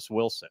Carlos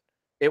Wilson.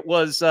 It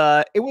was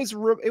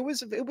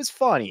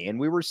funny, and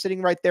we were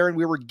sitting right there, and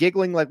we were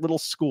giggling like little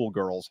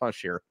schoolgirls, huh,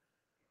 Sheer?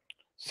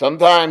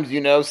 Sometimes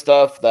you know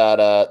stuff that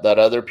that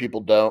other people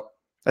don't,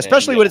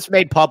 Especially when it's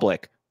made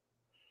public.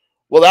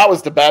 Well, that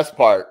was the best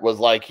part. Was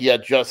like he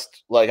had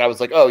just like I was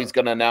like, oh, he's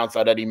going to announce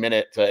at any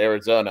minute to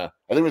Arizona.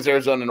 I think it was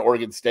Arizona and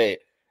Oregon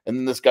State, and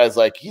then this guy's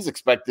like, he's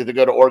expected to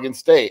go to Oregon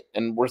State,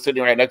 and we're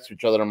sitting right next to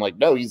each other. And I'm like,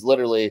 no, he's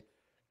literally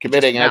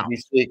committing as we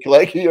speak.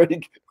 Like he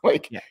already,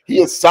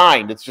 he is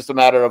signed. It's just a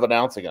matter of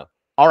announcing him.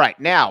 All right,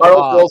 now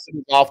Carlos Wilson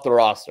is off the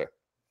roster.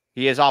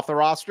 He is off the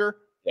roster.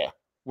 Yeah.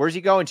 Where's he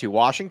going to?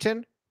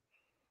 Washington?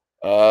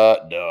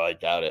 No, I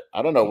doubt it.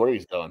 I don't know where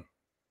he's going.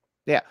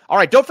 Yeah. All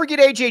right. Don't forget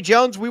AJ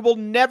Jones. We will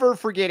never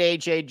forget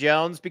AJ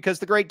Jones because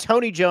the great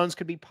Tony Jones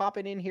could be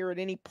popping in here at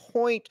any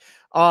point.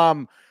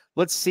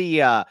 Let's see.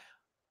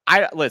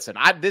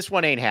 This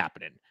one ain't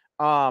happening.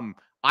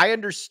 I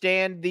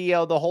understand the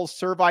whole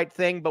Servite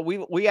thing, but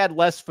we had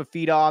Les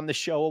Fafita on the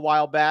show a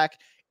while back,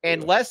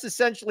 and Les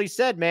essentially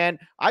said, man,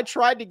 I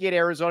tried to get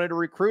Arizona to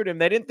recruit him.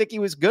 They didn't think he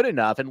was good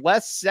enough. And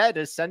Les said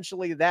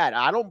essentially that.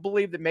 I don't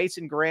believe that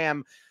Mason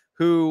Graham,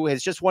 who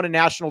has just won a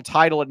national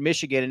title at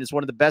Michigan and is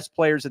one of the best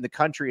players in the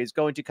country, is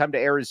going to come to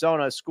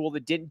Arizona, a school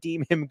that didn't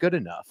deem him good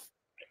enough.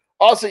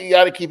 Also, you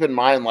got to keep in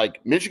mind, like,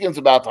 Michigan's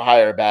about to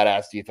hire a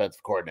badass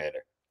defensive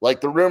coordinator.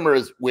 Like, the rumor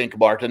is Wink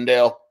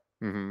Martindale.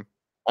 Mm-hmm.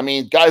 I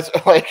mean, guys,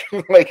 they're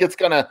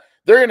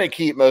going to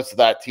keep most of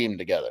that team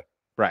together.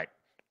 Right.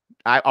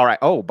 All right.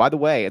 Oh, by the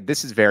way,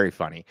 this is very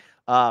funny.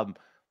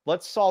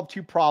 Let's solve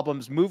two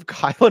problems. Move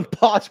Kylan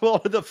Boswell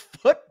to the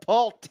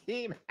football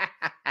team.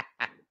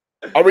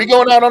 Are we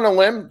going out on a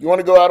limb? You want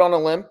to go out on a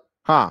limb?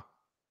 Huh.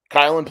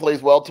 Kylan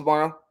plays well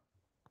tomorrow?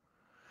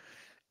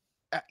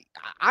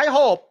 I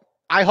hope.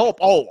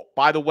 Oh,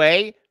 by the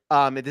way,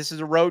 this is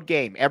a road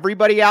game.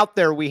 Everybody out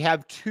there, we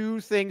have two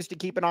things to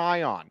keep an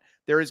eye on.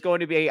 There is going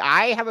to be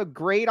I have a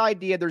great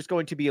idea. There's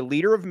going to be a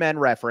Leader of Men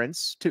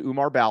reference to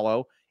Umar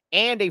Ballo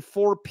and a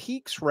Four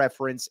Peaks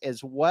reference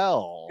as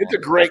well. It's a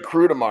great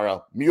crew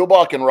tomorrow.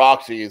 Mulebach and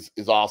Roxy is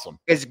awesome.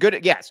 As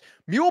good. Yes.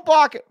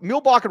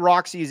 Mulebach and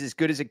Roxy is as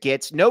good as it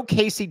gets. No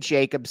Casey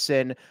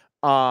Jacobson.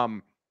 By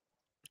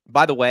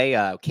the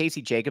way,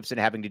 Casey Jacobson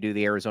having to do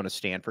the Arizona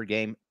Stanford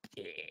game.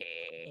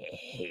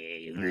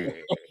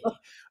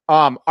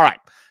 All right.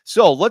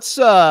 So let's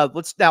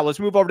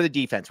move over to the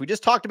defense. We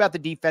just talked about the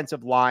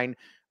defensive line.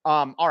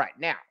 All right.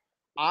 Now,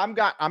 I'm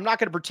not going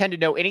to pretend to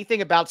know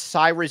anything about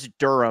Cyrus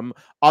Durham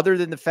other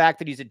than the fact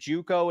that he's a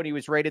JUCO and he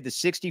was rated the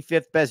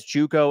 65th best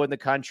JUCO in the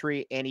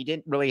country, and he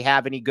didn't really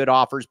have any good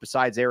offers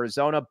besides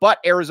Arizona, but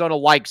Arizona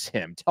likes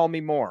him. Tell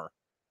me more.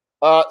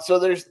 So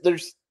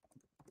there's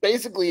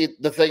basically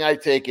the thing I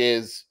take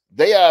is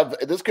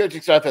this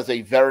coaching staff has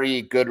a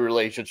very good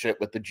relationship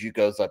with the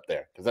JUCOs up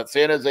there, because at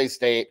San Jose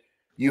State,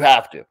 you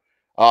have to.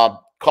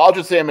 College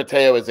of San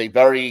Mateo is a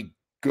very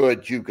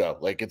good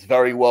JUCO. Like, it's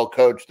very well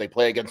coached. They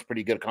play against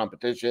pretty good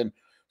competition.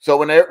 So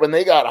when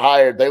they got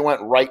hired, they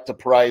went right to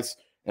Price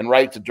and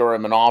right to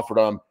Durham and offered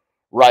him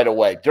right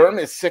away. Durham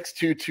is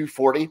 6'2",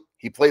 240.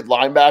 He played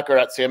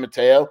linebacker at San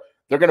Mateo.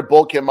 They're going to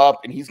bulk him up,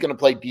 and he's going to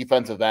play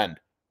defensive end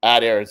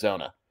at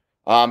Arizona.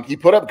 He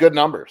put up good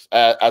numbers.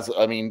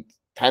 10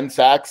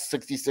 sacks,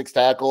 66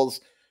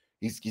 tackles.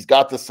 He's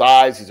got the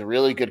size. He's a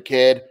really good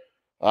kid.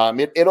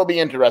 It'll be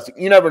interesting.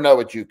 You never know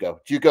with JUCO.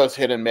 JUCO's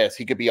hit and miss.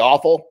 He could be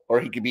awful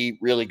or he could be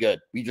really good.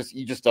 You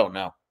just don't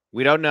know.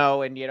 We don't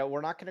know, and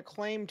we're not going to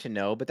claim to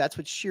know, but that's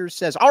what Sheer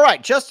says. All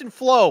right, Justin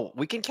Flo.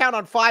 We can count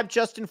on 5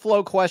 Justin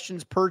Flo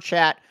questions per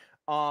chat.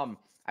 I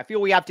feel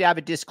we have to have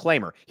a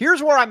disclaimer.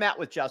 Here's where I'm at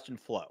with Justin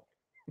Flo.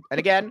 And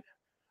again,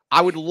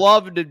 I would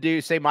love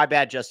to say my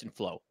bad, Justin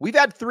Flo. We've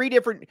had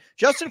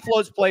Justin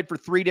Flo's played for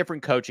 3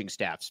 different coaching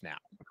staffs now,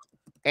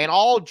 and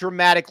all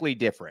dramatically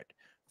different.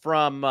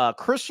 From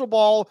Crystal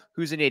Ball,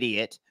 who's an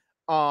idiot,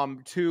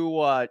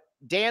 to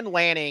Dan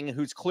Lanning,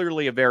 who's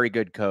clearly a very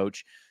good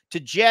coach, to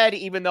Jedd,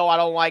 even though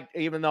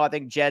I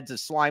think Jedd's a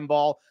slime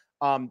ball.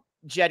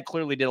 Jedd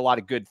clearly did a lot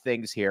of good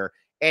things here,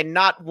 and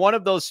not one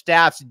of those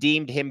staffs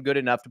deemed him good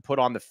enough to put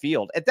on the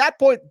field. At that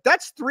point,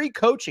 that's 3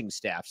 coaching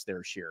staffs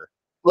there, Sheer.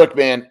 Look,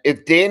 man,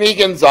 if Danny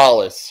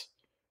Gonzalez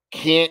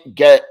can't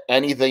get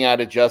anything out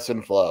of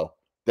Justin Flo,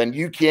 then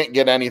you can't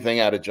get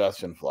anything out of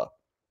Justin Flo.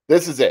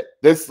 this is it.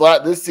 This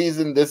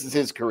season, this is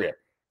his career,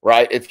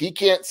 right? If he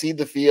can't see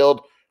the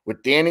field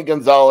with Danny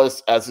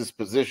Gonzalez as his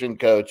position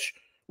coach,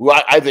 who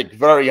I think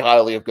very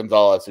highly of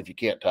Gonzalez, if you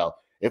can't tell.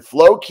 If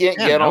Flo can't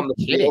get on the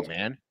field,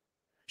 man.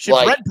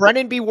 Should Brent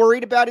Brennan be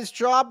worried about his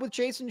job with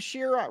Jason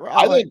Scheer?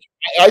 I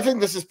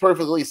think this is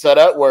perfectly set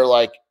up where,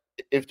 like,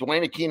 if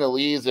Dwayne Aquina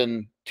leaves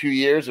in 2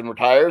 years and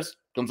retires,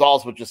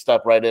 Gonzalez would just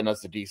step right in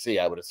as the DC,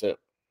 I would assume.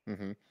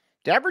 Mm-hmm.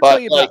 Did I ever tell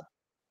you about?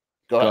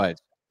 Go ahead.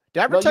 Did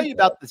I ever tell you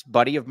about this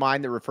buddy of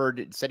mine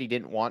that said he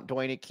didn't want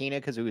Dwayne Aquina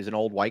because he was an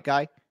old white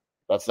guy?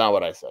 That's not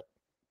what I said.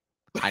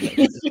 I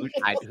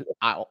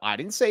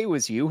didn't say it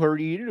was you. Who are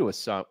you to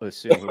assume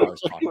who I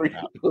was talking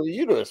about? Who are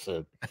you to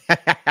assume?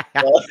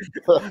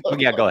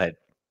 Yeah, go ahead.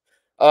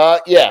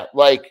 Yeah,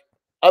 like,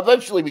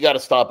 eventually we got to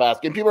stop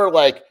asking. People are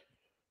like,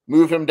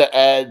 move him to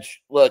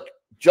edge. Look,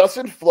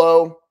 Justin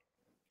Flo,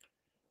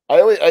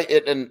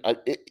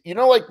 you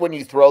know, like when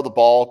you throw the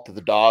ball to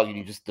the dog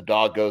and the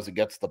dog goes and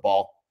gets the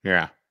ball.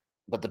 Yeah.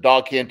 But the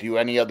dog can't do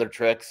any other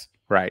tricks.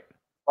 Right.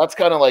 That's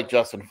kind of like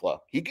Justin Flo.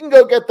 He can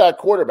go get that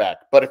quarterback,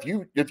 but if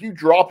you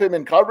drop him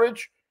in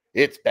coverage,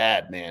 it's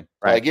bad, man.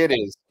 Right. Like, it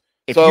is.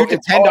 If you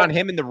depend on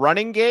him in the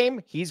running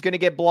game, he's going to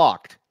get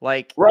blocked.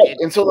 Like, right.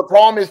 And so the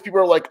problem is people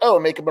are like, oh,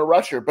 make him a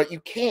rusher, but you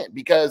can't,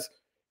 because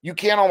you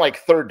can't on like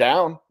third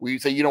down where you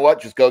say, you know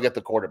what, just go get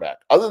the quarterback.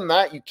 Other than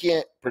that, you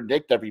can't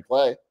predict every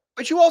play.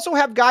 But you also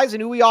have guys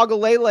in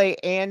Uiagalelei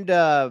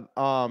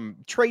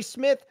and Trey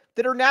Smith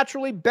that are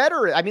naturally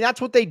better. I mean,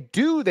 that's what they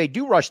do. They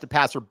do rush the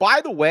passer.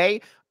 By the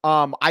way,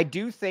 I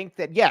do think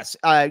that, yes,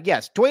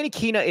 Dwayne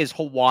Aquina is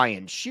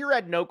Hawaiian. Scheer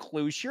had no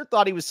clue. Scheer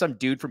thought he was some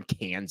dude from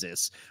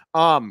Kansas.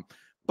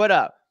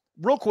 But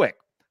real quick,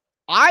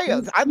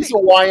 I think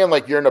Hawaiian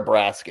like you're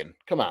Nebraskan.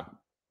 Come on.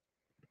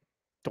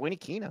 Dwayne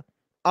Aquina.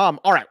 All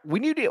right. We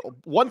need to,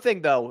 one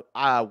thing though,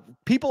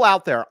 people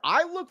out there,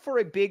 I look for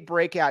a big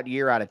breakout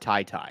year out of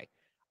Ty Ty.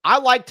 I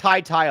like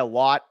Ty Ty a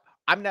lot.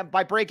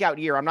 By breakout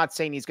year, I'm not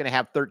saying he's going to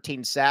have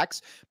 13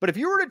 sacks, but if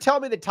you were to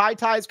tell me that Ty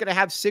Ty is going to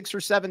have 6 or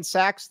 7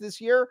 sacks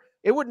this year,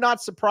 it would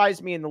not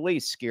surprise me in the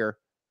least, Skier.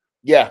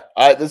 Yeah,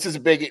 this is a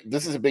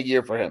big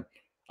year for him.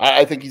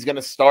 I think he's going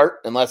to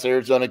start unless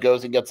Arizona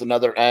goes and gets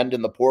another end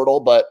in the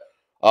portal, but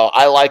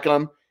I like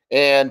him.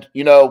 And,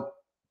 you know,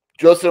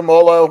 Joseph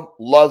Molo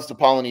loves the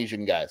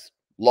Polynesian guys,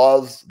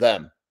 loves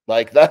them.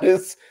 Like,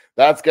 that's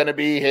going to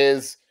be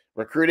his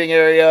recruiting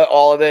area,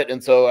 all of it.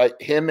 And so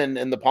him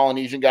and the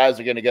Polynesian guys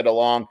are going to get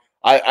along.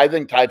 I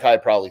think Ty Ty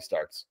probably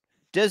starts.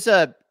 Does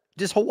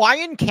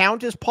Hawaiian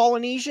count as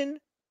Polynesian?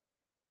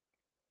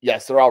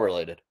 Yes, they're all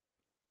related.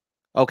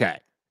 Okay.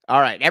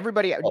 All right.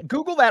 Everybody,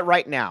 Google that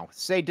right now.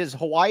 Say, does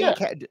Hawaiian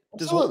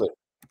absolutely.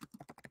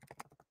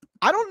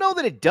 I don't know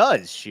that it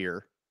does,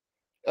 Scheer.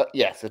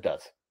 Yes, it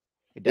does.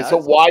 It does. Is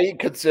Hawaii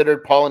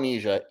considered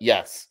Polynesia?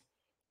 Yes.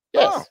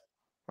 Yes. Oh.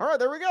 All right,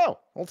 there we go.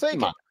 We'll take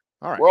it.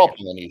 All right. We're all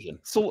Polynesian.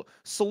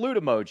 Salute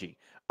emoji.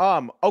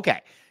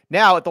 Okay.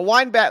 Now at the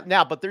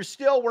linebacker but there's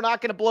still, we're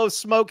not going to blow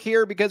smoke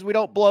here because we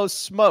don't blow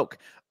smoke.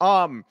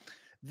 We're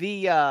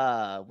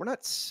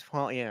not,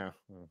 well, yeah.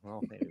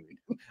 Well, maybe we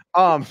do.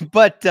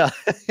 But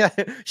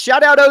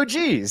shout out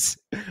OGs.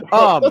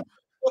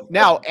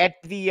 Now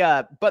at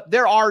the but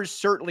there are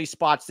certainly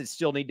spots that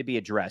still need to be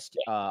addressed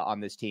on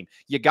this team.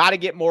 You got to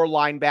get more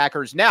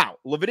linebackers. Now,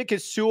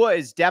 Leviticus Sua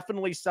is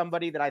definitely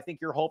somebody that I think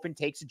you're hoping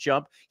takes a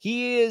jump.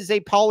 He is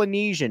a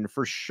Polynesian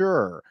for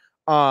sure.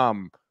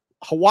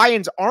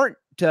 Hawaiians aren't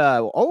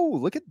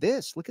look at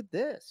this. Look at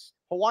this.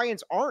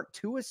 Hawaiians aren't.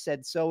 Tua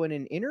said so in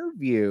an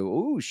interview.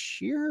 Ooh,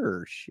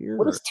 Scheer.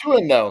 What does Tua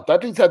know?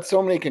 That dude's had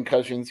so many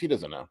concussions, he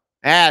doesn't know.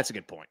 That's a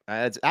good point.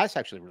 That's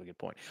actually a really good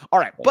point. All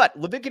right, but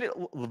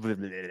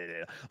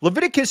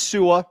Leviticus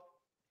Sua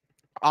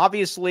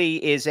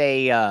obviously is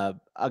a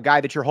guy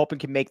that you're hoping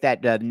can make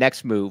that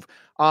next move.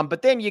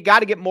 But then you got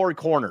to get more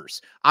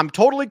corners. I'm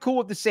totally cool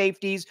with the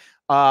safeties.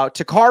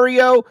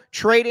 Takario,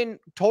 Traden,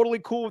 totally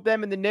cool with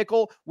them in the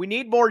nickel. We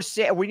need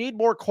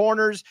more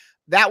corners.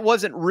 That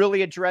wasn't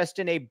really addressed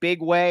in a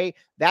big way.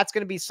 That's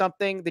going to be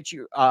something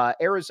that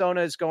Arizona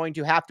is going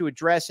to have to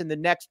address in the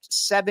next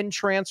 7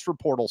 transfer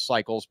portal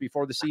cycles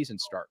before the season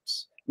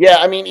starts. Yeah,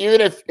 I mean, even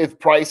if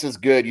Price is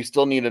good, you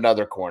still need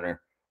another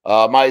corner.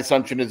 My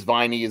assumption is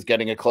Viney is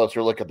getting a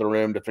closer look at the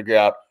room to figure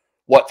out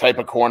what type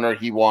of corner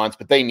he wants,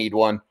 but they need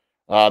one.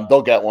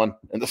 They'll get one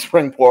in the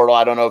spring portal.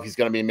 I don't know if he's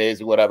going to be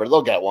amazing, whatever.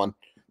 They'll get one.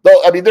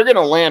 They're going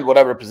to land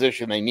whatever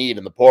position they need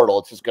in the portal.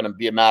 It's just going to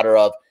be a matter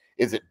of,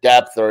 is it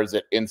depth or is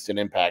it instant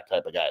impact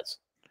type of guys?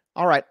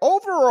 All right.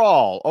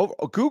 Overall,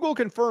 Google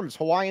confirms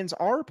Hawaiians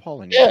are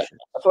Polynesian. Yeah,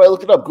 that's why I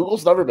looked it up.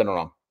 Google's never been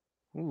wrong.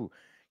 Ooh.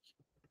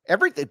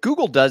 Everything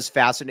Google does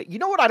fascinate. You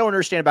know what I don't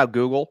understand about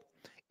Google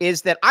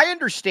is that I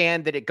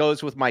understand that it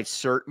goes with my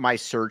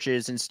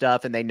searches and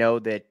stuff, and they know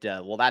that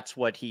that's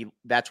what he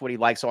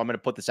likes. So I'm going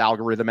to put this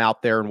algorithm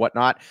out there and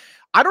whatnot.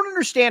 I don't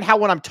understand how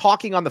when I'm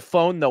talking on the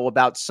phone though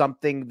about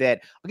something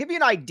that I'll give you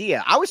an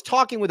idea. I was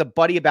talking with a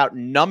buddy about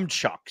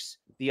nunchucks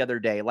the other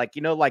day, like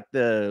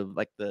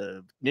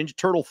the Ninja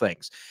Turtle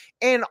things,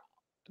 and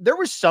there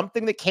was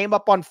something that came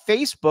up on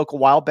Facebook a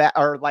while back,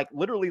 or like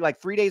literally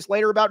like 3 days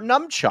later, about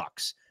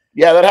nunchucks.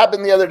 Yeah, that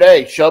happened the other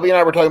day. Shelby and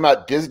I were talking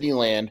about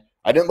Disneyland.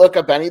 I didn't look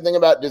up anything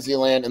about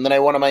Disneyland, and then I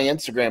went on my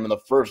Instagram, and the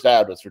first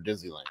ad was for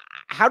Disneyland.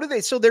 How do they?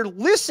 So they're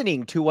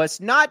listening to us,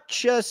 not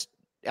just.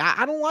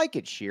 I don't like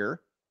it, Sheer.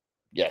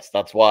 Yes,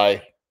 that's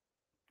why.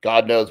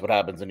 God knows what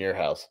happens in your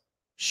house.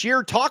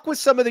 Sheer, talk with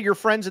some of your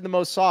friends in the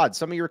Mossad,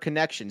 some of your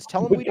connections.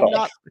 Tell them we do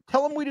not.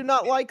 Tell them we do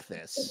not like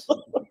this.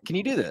 Can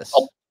you do this?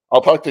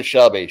 I'll talk to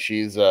Shelby.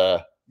 She's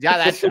yeah,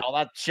 that's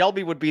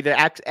Shelby would be the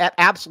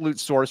absolute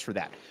source for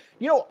that.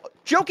 You know,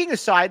 joking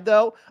aside,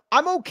 though,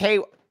 I'm okay.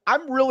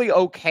 I'm really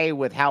okay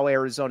with how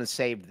Arizona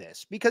saved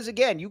this because,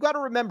 again, you got to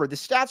remember the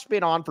stats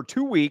been on for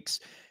 2 weeks.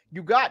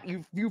 You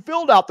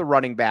filled out the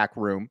running back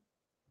room.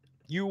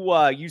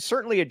 You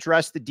certainly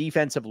addressed the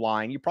defensive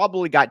line. You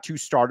probably got 2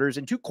 starters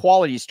and 2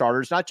 quality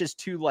starters, not just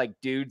 2 like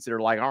dudes that are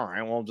like, all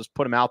right, well, just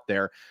put them out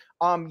there.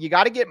 You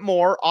got to get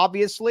more,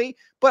 obviously,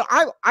 but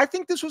I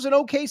think this was an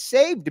okay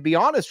save, to be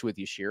honest with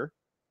you, Sheer.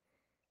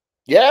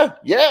 Yeah.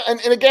 And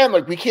again,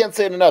 like we can't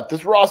say it enough.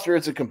 This roster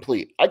isn't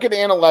complete. I could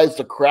analyze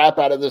the crap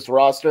out of this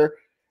roster,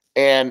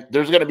 and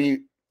there's going to be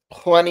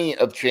plenty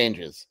of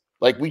changes.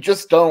 Like we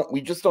just don't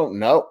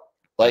know.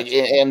 Like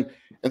and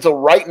so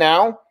right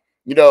now,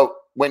 you know,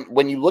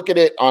 when you look at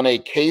it on a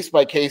case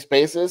by case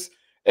basis,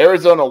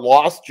 Arizona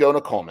lost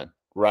Jonah Coleman,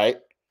 right,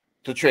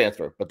 to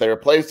transfer, but they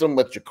replaced him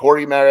with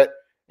Ja'Cory Merritt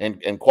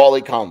and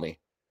Quali Conley.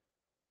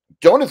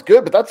 Jonah's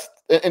good, but that's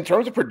in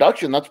terms of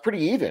production, that's pretty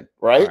even,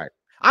 right?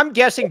 I'm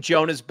guessing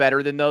Jonah's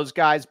better than those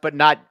guys, but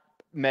not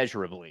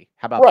measurably.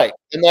 How about that?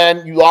 And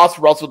then you lost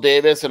Russell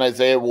Davis and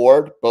Isaiah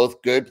Ward,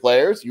 both good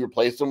players. You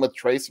replaced them with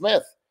Trey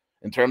Smith.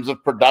 In terms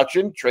of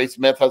production, Trey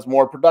Smith has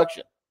more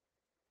production.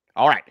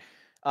 All right.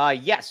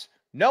 Yes.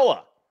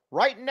 Noah,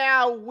 right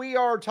now we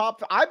are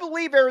top. I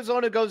believe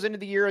Arizona goes into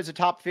the year as a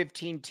top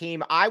 15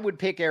 team. I would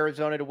pick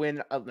Arizona to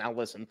win. Now,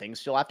 listen,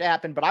 things still have to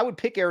happen, but I would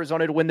pick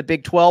Arizona to win the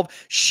Big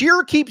 12.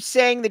 Sheer keeps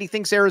saying that he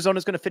thinks Arizona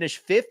is going to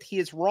finish 5th. He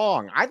is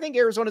wrong. I think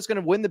Arizona is going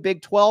to win the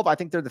Big 12. I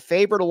think they're the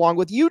favorite along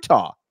with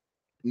Utah.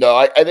 No,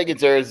 I think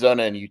it's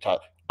Arizona and Utah.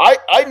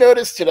 I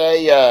noticed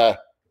today,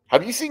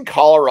 have you seen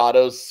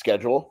Colorado's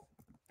schedule?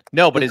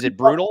 No, but is it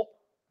brutal?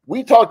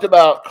 We talked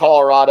about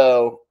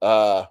Colorado,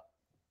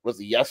 was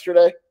it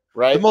yesterday,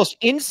 right? The most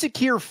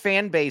insecure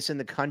fan base in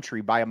the country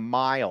by a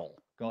mile.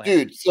 Go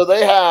ahead. Dude, so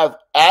they have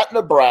at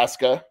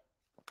Nebraska,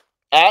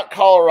 at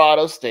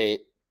Colorado State,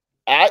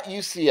 at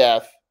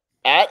UCF,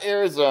 at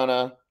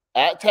Arizona,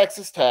 at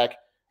Texas Tech,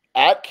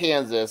 at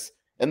Kansas,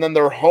 and then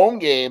their home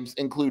games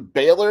include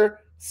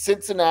Baylor,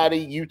 Cincinnati,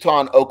 Utah,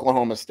 and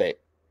Oklahoma State.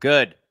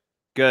 Good.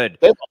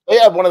 They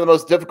have one of the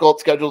most difficult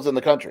schedules in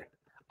the country.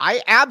 I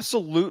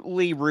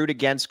absolutely root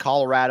against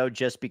Colorado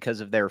just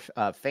because of their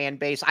fan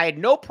base. I had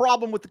no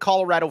problem with the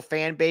Colorado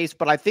fan base,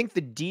 but I think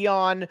the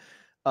Dion,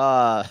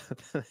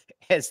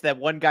 as that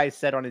one guy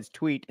said on his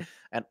tweet,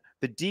 and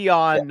the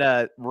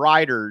Dion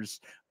riders.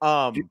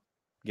 Go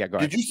ahead.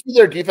 Did you see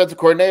their defensive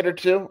coordinator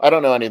too? I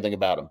don't know anything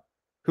about him.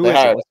 Who is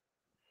it?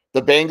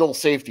 The Bengals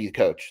safety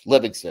coach,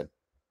 Livingston.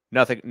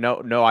 Nothing.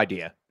 No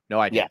idea. No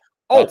idea.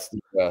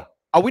 Yeah.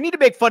 We need to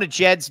make fun of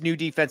Jedd's new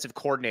defensive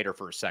coordinator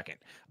for a second.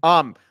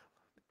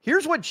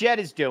 Here's what Jedd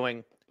is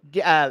doing.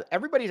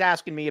 Everybody's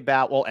asking me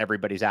about, well,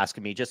 everybody's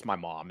asking me, just my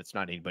mom. It's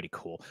not anybody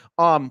cool.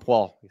 No,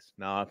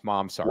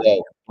 Mom, sorry.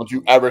 Whoa, don't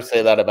you ever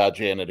say that about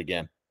Janet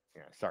again.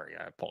 Yeah, sorry,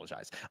 I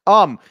apologize.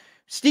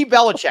 Steve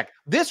Belichick.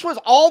 This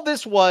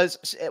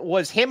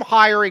was him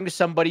hiring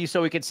somebody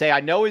so he could say, I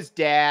know his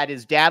dad.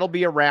 His dad will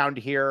be around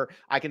here.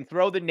 I can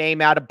throw the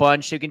name out a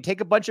bunch. So you can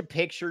take a bunch of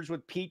pictures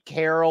with Pete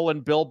Carroll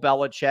and Bill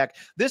Belichick.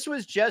 This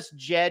was just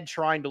Jedd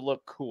trying to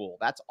look cool.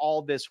 That's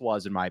all this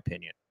was, in my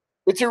opinion.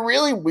 It's a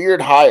really weird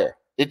hire.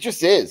 It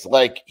just is.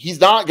 Like, he's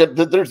not good.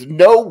 There's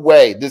no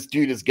way this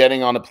dude is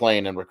getting on a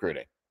plane and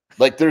recruiting.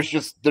 Like,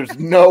 there's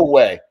no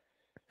way.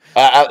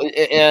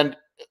 And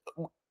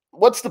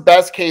what's the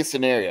best case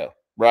scenario,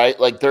 right?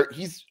 Like,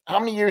 how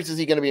many years is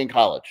he going to be in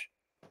college?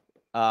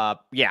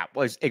 Yeah,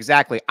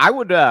 exactly. I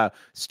would,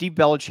 Steve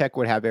Belichick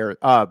would have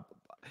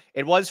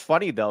it was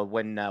funny though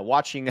when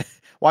watching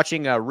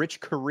Rich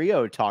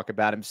Carrillo talk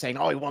about him, saying,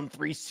 "Oh, he won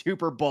 3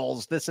 Super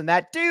Bowls, this and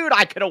that." Dude,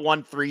 I could have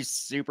won 3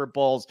 Super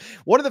Bowls.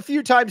 One of the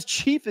few times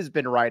Chief has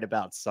been right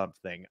about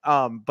something.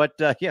 But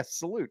yeah,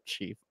 salute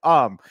Chief.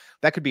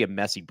 That could be a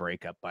messy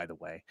breakup, by the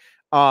way.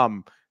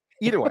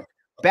 Either way,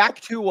 back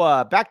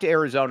to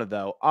Arizona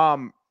though.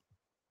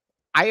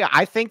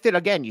 I think that,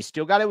 again, you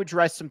still got to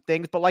address some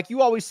things, but like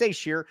you always say,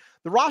 Sheer,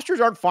 the rosters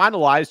aren't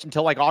finalized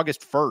until like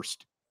August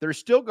 1st. There's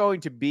still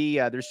going to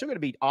be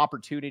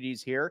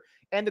opportunities here,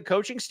 and the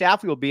coaching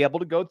staff will be able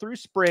to go through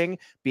spring,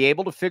 be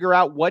able to figure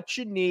out what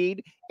you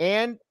need.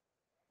 And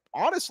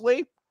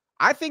honestly,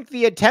 I think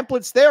the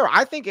template's there.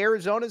 I think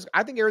Arizona's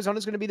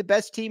going to be the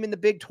best team in the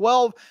Big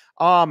 12.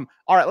 All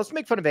right, let's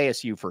make fun of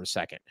ASU for a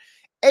second.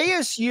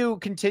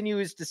 ASU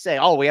continues to say,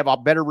 "Oh, we have a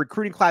better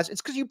recruiting class."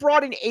 It's because you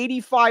brought in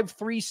 85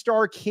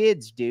 3-star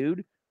kids,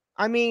 dude.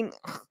 I mean,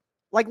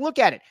 like, look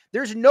at it.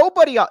 There's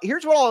nobody else.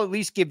 Here's what I'll at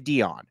least give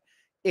Dion.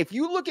 if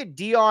you look at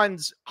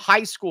Dion's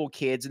high school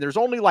kids, and there's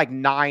only like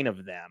 9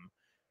 of them,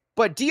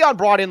 but Dion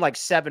brought in like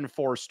 7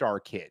 4-star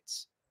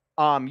kids.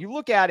 You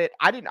look at it,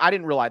 I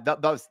didn't realize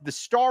the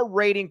star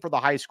rating for the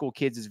high school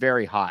kids is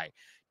very high.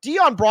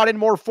 Dion brought in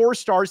more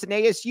 4-stars than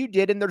ASU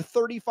did in their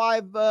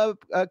 35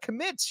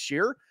 commits.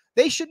 Sheer,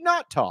 they should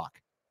not talk.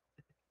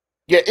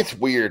 Yeah, it's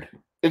weird.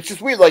 It's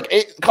just weird. Like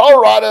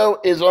Colorado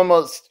is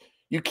almost,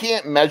 you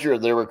can't measure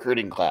their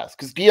recruiting class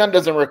because Dion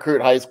doesn't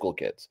recruit high school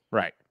kids,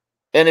 right?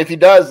 And if he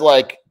does,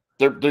 like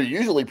they're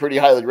usually pretty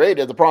highly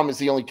rated. The problem is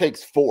he only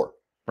takes 4,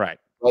 right?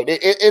 Like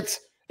it's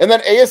and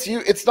then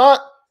ASU, it's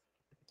not.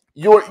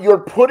 You're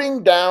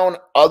putting down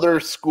other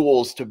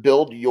schools to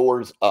build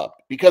yours up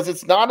because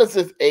it's not as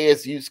if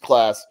ASU's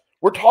class.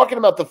 We're talking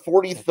about the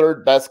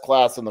 43rd best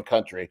class in the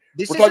country.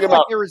 This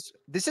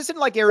isn't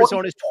like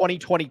Arizona's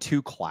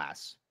 2022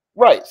 class.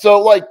 Right. So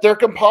like their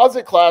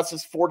composite class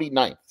is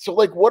 49th. So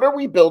like what are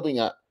we building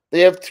up? They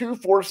have 2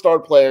 4-star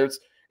players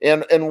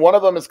and one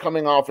of them is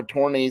coming off a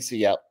torn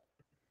ACL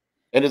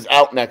and is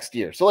out next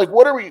year. So like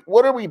what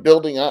are we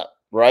building up,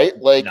 right?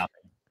 Like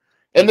nothing.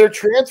 And their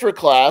transfer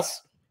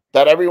class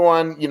that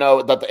everyone,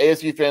 that the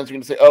ASU fans are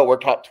going to say, oh, we're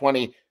top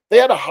 20. They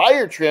had a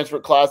higher transfer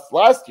class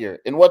last year.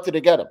 And what did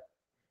it get them?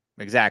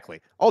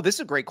 Exactly. Oh, this is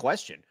a great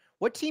question.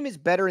 What team is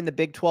better in the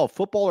Big 12,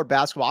 football or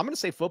basketball? I'm going to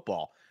say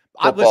football.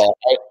 Football.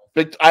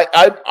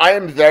 I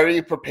am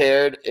very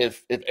prepared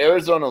if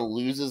Arizona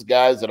loses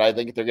guys that I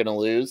think they're going to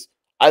lose.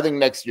 I think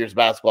next year's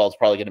basketball is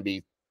probably going to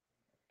be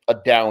a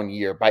down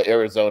year by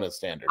Arizona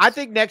standards. I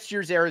think next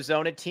year's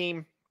Arizona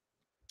team,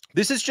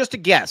 this is just a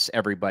guess,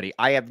 everybody.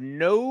 I have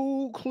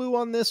no clue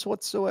on this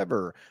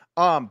whatsoever.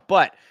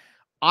 But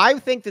I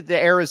think that the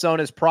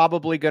Arizona is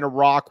probably going to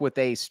rock with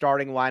a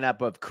starting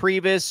lineup of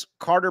Krivas,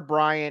 Carter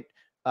Bryant,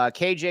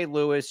 KJ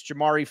Lewis,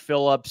 Jamari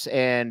Phillips,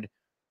 and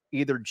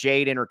either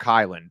Jaden or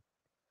Kylan.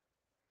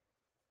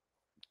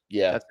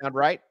 Yeah. That sound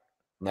right?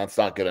 That's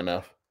not good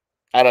enough.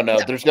 I don't know.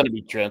 Yeah. There's going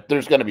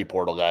to be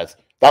portal guys.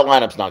 That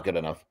lineup's not good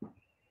enough.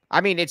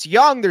 I mean, it's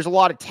young. There's a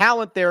lot of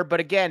talent there. But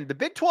again, the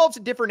Big 12's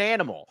a different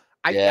animal.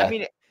 I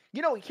mean,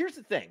 here's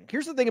the thing.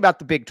 Here's the thing about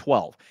the Big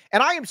 12.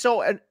 And I am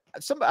so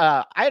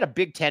I had a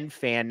Big 10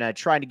 fan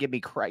trying to give me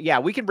crap. Yeah,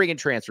 we can bring in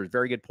transfers.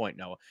 Very good point,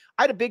 Noah.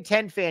 I had a Big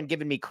 10 fan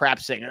giving me crap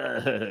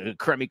saying,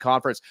 crummy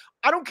conference.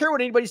 I don't care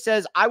what anybody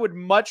says. I would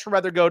much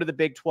rather go to the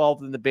Big 12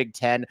 than the Big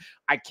 10.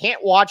 I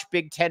can't watch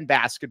Big 10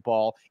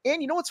 basketball.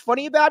 And you know what's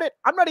funny about it?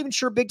 I'm not even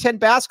sure Big 10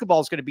 basketball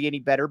is going to be any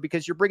better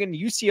because you're bringing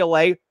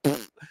UCLA,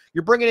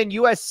 you're bringing in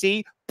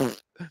USC,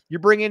 you're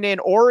bringing in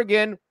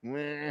Oregon,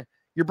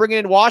 you're bringing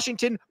in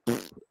Washington.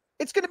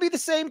 It's going to be the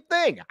same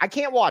thing. I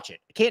can't watch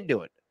it. I can't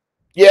do it.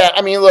 Yeah,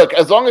 I mean, look,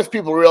 as long as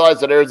people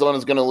realize that Arizona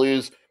is going to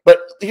lose. But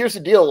here's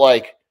the deal.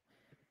 Like,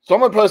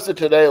 someone posted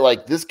today,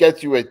 like, this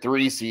gets you a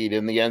 3 seed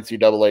in the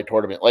NCAA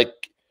tournament. Like,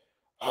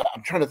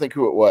 I'm trying to think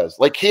who it was.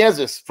 Like,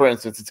 Kansas, for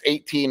instance, it's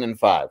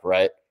 18-5,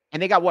 right?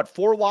 And they got,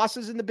 4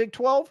 losses in the Big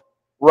 12?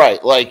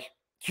 Right. Like,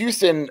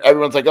 Houston,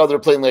 everyone's like, oh, they're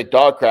playing like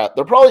dog crap.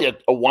 They're probably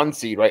a 1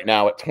 seed right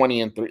now at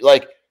 20-3.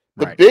 Like,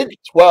 the Big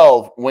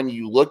 12, when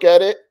you look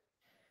at it,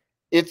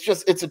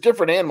 it's a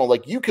different animal.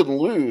 Like, you can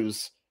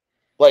lose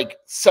like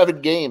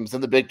 7 games in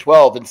the Big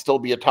 12 and still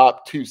be a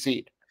top 2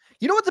 seed.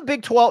 You know what the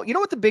Big 12,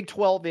 the Big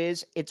 12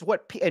 is? It's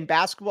what in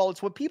basketball,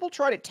 it's what people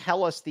try to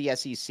tell us the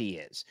SEC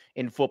is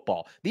in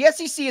football. The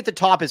SEC at the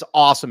top is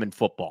awesome in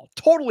football.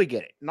 Totally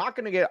get it. Not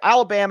going to get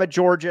Alabama,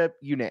 Georgia,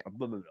 you name it.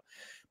 Blah, blah, blah.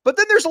 But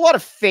then there's a lot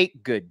of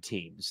fake good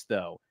teams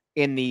though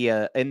in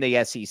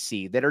the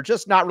SEC that are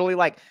just not really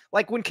like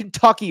when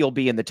Kentucky will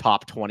be in the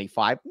top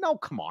 25. No,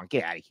 come on,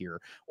 get out of here.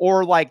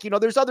 Or like,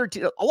 there's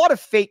a lot of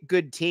fake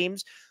good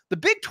teams. The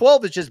Big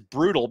 12 is just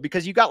brutal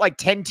because you got like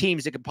 10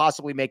 teams that could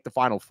possibly make the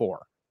Final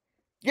Four.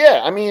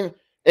 Yeah, I mean,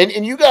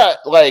 and you got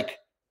like,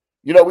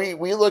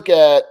 we look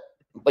at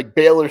like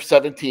Baylor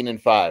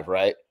 17-5,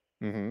 right?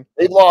 Mm-hmm.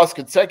 They lost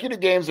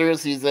consecutive games during the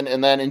season,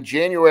 and then in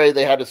January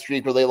they had a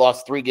streak where they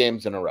lost 3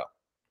 games in a row.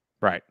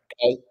 Right.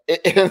 Okay?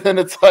 And then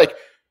it's like,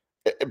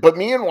 but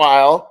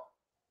meanwhile,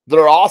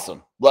 they're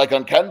awesome. Like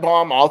on Ken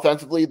Palm,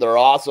 offensively, they're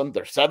awesome.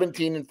 They're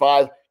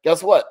 17-5.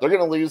 Guess what? They're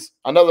going to lose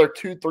another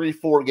 2, 3,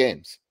 4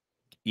 games.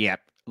 Yep.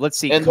 Let's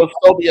see. And they'll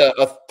still be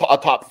a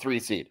top 3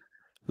 seed.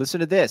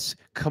 Listen to this.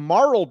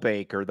 Kamarl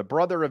Baker, the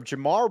brother of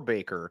Jamar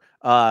Baker,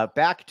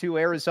 back to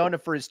Arizona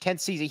for his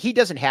 10th season. He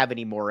doesn't have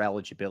any more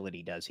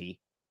eligibility, does he?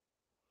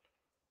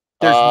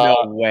 There's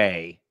no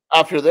way.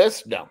 After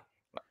this? No.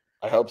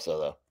 I hope so,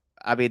 though.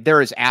 I mean,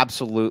 there's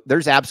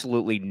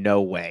absolutely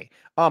no way.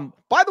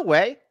 By the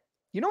way,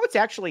 you know what's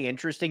actually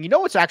interesting? You know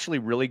what's actually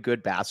really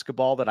good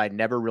basketball that I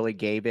never really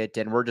gave it,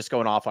 and we're just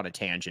going off on a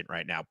tangent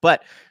right now.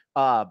 But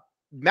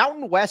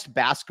Mountain West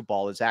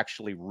basketball is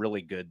actually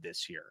really good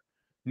this year.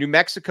 New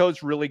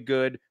Mexico's really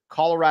good.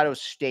 Colorado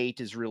State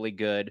is really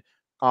good.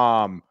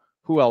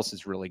 Who else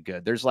is really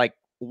good? There's like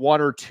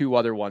 1 or 2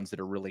 other ones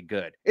that are really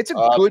good. It's a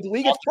good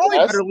league. It's probably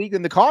a better league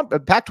than the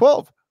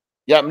Pac-12.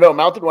 Yeah, no,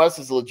 Mountain West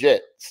is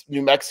legit.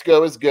 New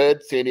Mexico is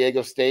good. San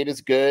Diego State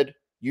is good.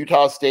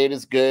 Utah State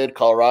is good.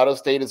 Colorado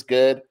State is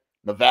good.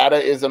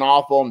 Nevada isn't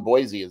awful, and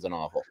Boise isn't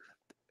awful.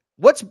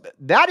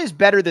 That is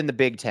better than the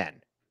Big Ten.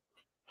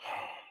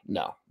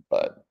 No,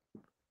 but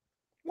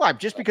why?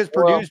 Just because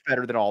Purdue's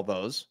better than all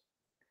those.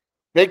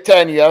 Big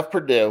Ten, you have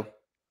Purdue,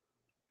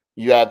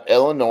 you have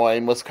Illinois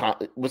and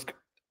Wisconsin.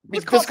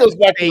 This goes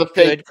back to the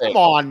fake thing. Come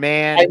on,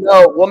 man. I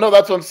know. Well, no,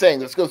 that's what I'm saying.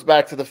 This goes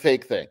back to the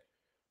fake thing.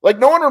 Like,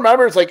 no one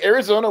remembers, like,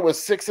 Arizona was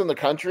 6th in the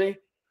country,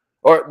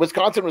 or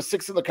Wisconsin was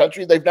 6th in the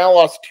country. They've now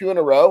lost 2 in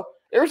a row.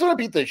 Arizona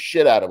beat the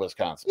shit out of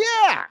Wisconsin.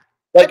 Yeah.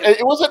 Like,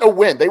 it wasn't a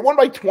win. They won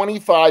by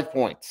 25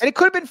 points. And it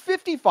could have been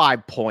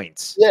 55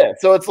 points. Yeah,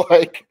 so it's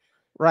like,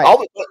 right.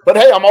 But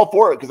hey, I'm all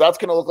for it because that's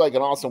going to look like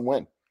an awesome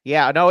win.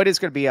 Yeah, no, it is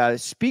going to be a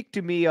speak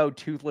to me, oh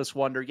toothless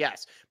wonder.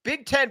 Yes,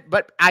 Big Ten.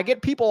 But I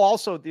get people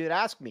also that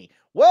ask me,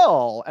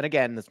 well, and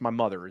again, that's my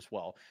mother as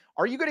well.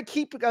 Are you going to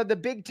keep the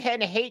Big Ten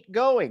hate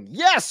going?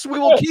 Yes, we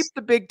will keep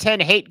the Big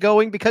Ten hate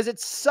going because it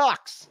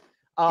sucks.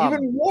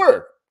 Even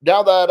more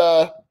now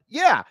that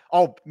yeah.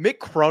 Oh, Mick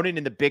Cronin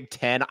in the Big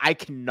Ten. I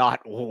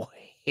cannot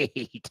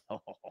wait. Oh.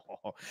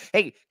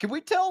 Hey, can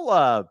we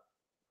tell?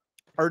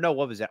 Or no,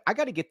 what was that? I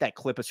got to get that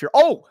clip us here.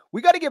 Oh,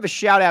 we got to give a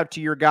shout out to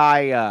your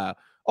guy.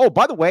 Oh,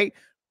 by the way,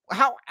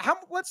 how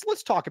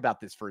let's talk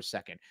about this for a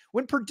second.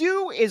 When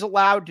Purdue is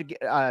allowed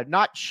to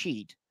not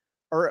cheat,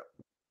 or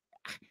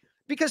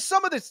because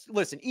some of this,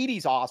 listen,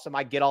 Edey's awesome.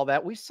 I get all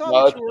that. We saw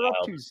what you were up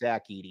to,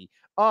 Zach Edey.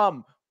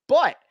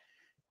 But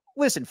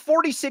listen,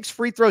 46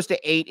 free throws to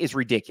 8 is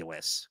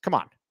ridiculous. Come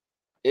on.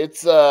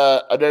 It's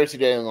I've never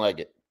seen anything like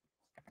it.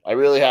 I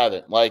really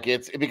haven't. Like,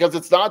 it's because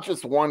it's not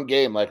just one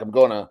game. Like, I'm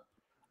going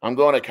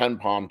to Ken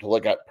Palm to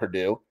look at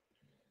Purdue.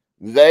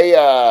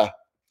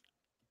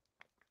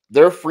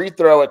 Their free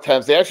throw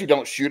attempts, they actually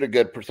don't shoot a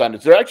good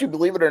percentage. They're actually,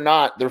 believe it or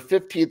not, they're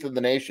 15th in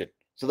the nation.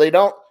 So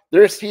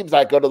there's teams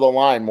that go to the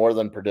line more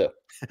than Purdue.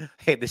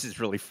 Hey, this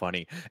is really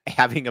funny.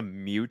 Having a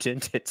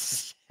mutant at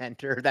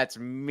center, that's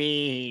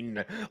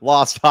mean.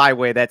 Lost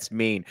Highway, that's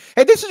mean.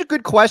 Hey, this is a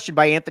good question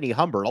by Anthony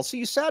Humbert. I'll see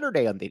you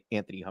Saturday on the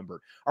Anthony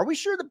Humbert. Are we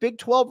sure the Big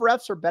 12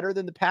 refs are better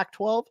than the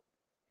Pac-12?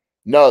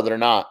 No, they're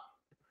not.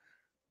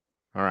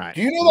 All right.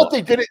 Do you know that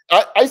they did it?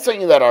 I sent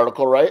you that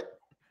article, right?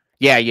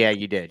 Yeah,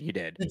 you did. You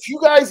did. Did you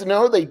guys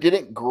know they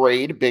didn't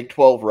grade Big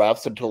 12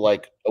 refs until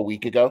like a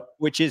week ago?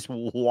 Which is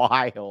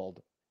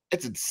wild.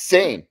 It's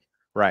insane.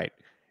 Right.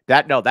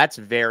 That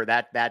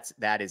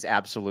is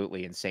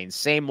absolutely insane.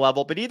 Same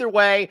level. But either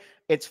way,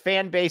 it's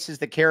fan bases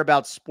that care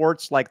about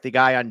sports, like the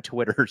guy on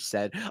Twitter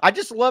said. I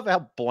just love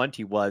how blunt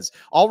he was.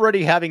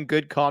 Already having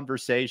good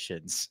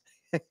conversations.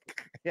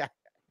 Yeah.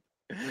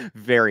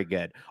 Very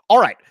good. All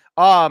right.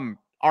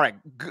 All right.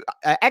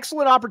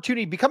 Excellent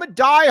opportunity. Become a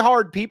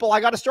diehard, people. I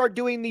got to start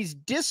doing these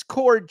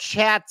Discord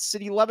chats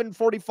at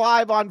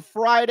 11:45 on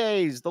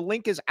Fridays. The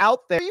link is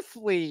out there.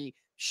 Briefly,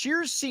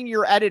 Shear's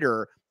senior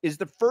editor is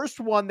the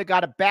first one that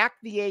got a Back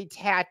the A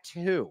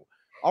tattoo.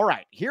 All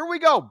right, here we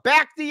go.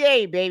 Back the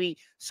A, baby.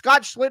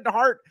 Scott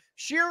Schlittenhart.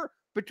 Shear,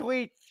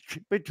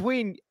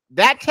 between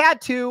that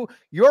tattoo,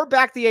 your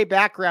Back the A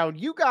background,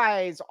 you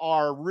guys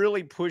are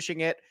really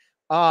pushing it.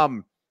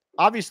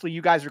 Obviously,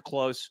 you guys are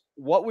close.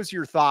 What was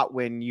your thought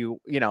when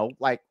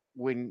are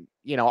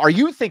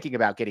you thinking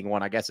about getting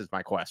one? I guess is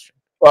my question.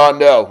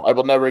 No, I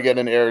will never get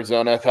an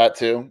Arizona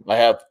tattoo. I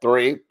have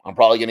 3. I'm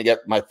probably going to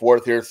get my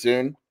 4th here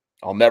soon.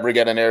 I'll never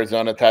get an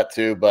Arizona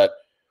tattoo, but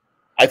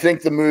I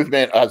think the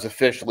movement has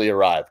officially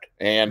arrived,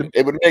 and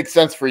it would make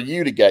sense for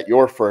you to get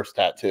your first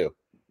tattoo.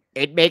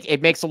 It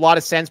makes a lot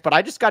of sense, but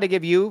I just got to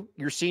give you,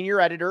 your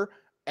senior editor,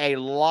 a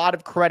lot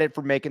of credit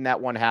for making that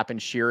one happen,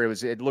 Shear.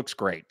 It looks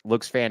great.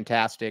 Looks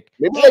fantastic.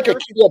 Maybe like a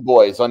Kia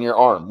Boys on your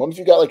arm. When did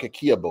you got like a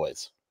Kia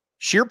Boys?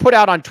 Shear put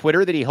out on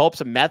Twitter that he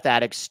hopes a meth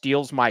addict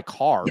steals my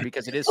car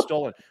because it is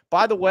stolen.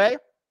 By the way,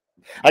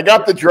 I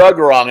got the drug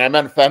wrong. I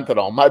meant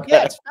fentanyl. My bad.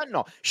 Yeah, it's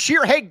fentanyl.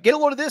 Shear, hey, get a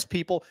load of this,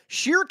 people.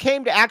 Shear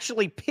came to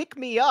actually pick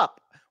me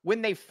up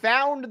when they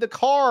found the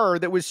car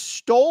that was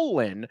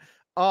stolen.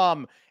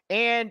 And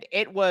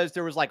there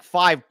was like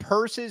 5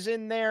 purses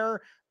in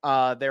there.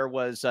 There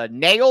was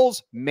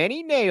nails,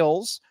 many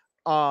nails,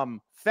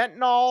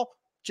 fentanyl,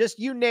 just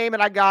you name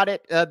it, I got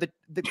it.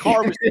 The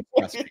car was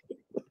interesting.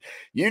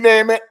 You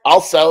name it,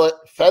 I'll sell it.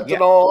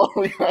 Fentanyl.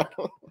 Yeah.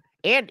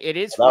 And it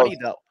is funny,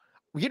 though.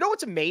 You know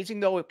what's amazing,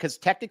 though? Because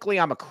technically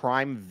I'm a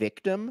crime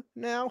victim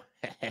now.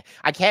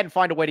 I can't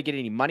find a way to get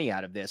any money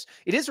out of this.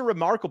 It is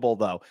remarkable,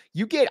 though.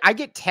 I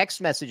get text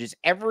messages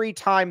every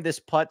time this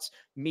putz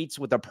meets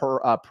with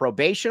a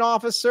probation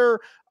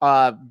officer,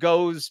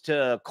 goes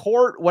to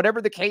court,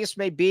 whatever the case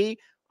may be.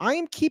 I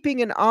am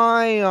keeping an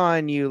eye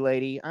on you,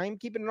 lady. I'm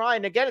keeping an eye.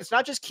 And again, it's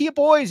not just Kia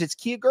boys, it's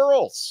Kia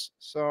girls.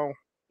 So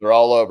they're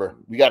all over.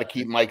 We got to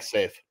keep Mike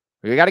safe.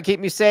 We got to keep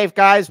me safe,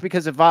 guys,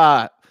 because if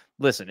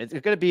listen, it's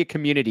going to be a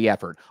community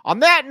effort. On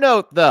that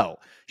note, though,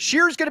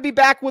 Shear's going to be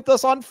back with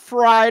us on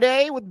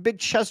Friday with Big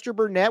Chester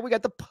Burnett. We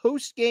got the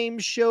post-game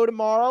show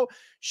tomorrow.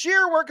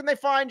 Shear, where can they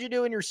find you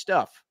doing your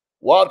stuff?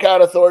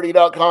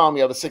 WildcatAuthority.com.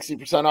 You have a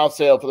 60% off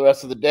sale for the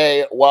rest of the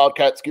day.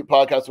 Wildcat Scoop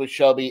Podcast with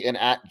Shelby and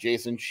at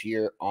Jason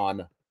Shear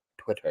on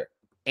Twitter.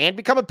 and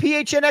become a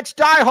PHNX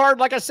diehard.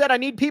 Like I said, I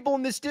need people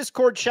in this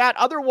Discord chat.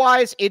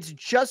 Otherwise, it's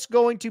just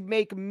going to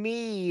make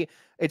me,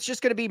 it's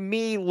just going to be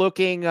me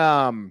looking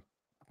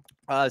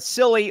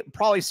silly,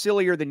 probably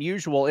sillier than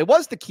usual. It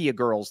was the Kia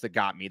girls that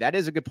got me. That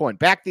is a good point.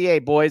 Back the A,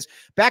 boys.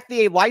 Back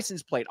the A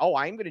license plate. Oh,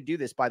 I am going to do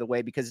this, by the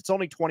way, because it's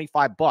only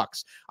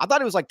 $25. I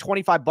thought it was like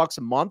 $25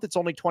 a month. It's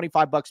only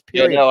 $25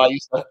 period. Yeah,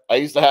 no, I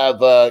used to have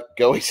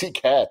Go Easy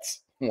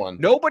Cats one.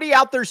 Nobody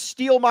out there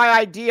steal my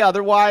idea.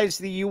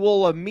 Otherwise, you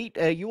will meet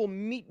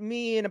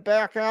me in a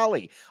back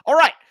alley. All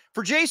right.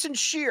 For Jason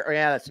Shear.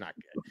 Yeah, that's not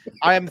good.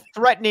 I am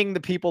threatening the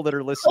people that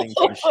are listening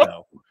to the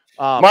show.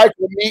 Mike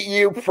will meet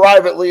you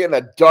privately in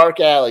a dark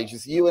alley,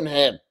 just you and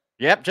him.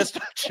 Yep, just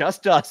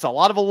us. A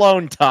lot of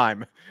alone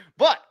time.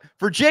 But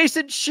for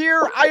Jason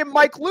Shear, I am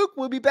Mike Luke.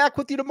 We'll be back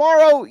with you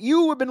tomorrow.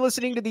 You have been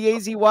listening to the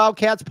AZ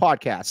Wildcats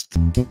podcast.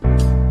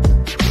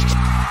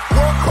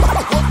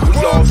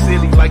 We all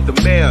silly like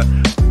the mayor.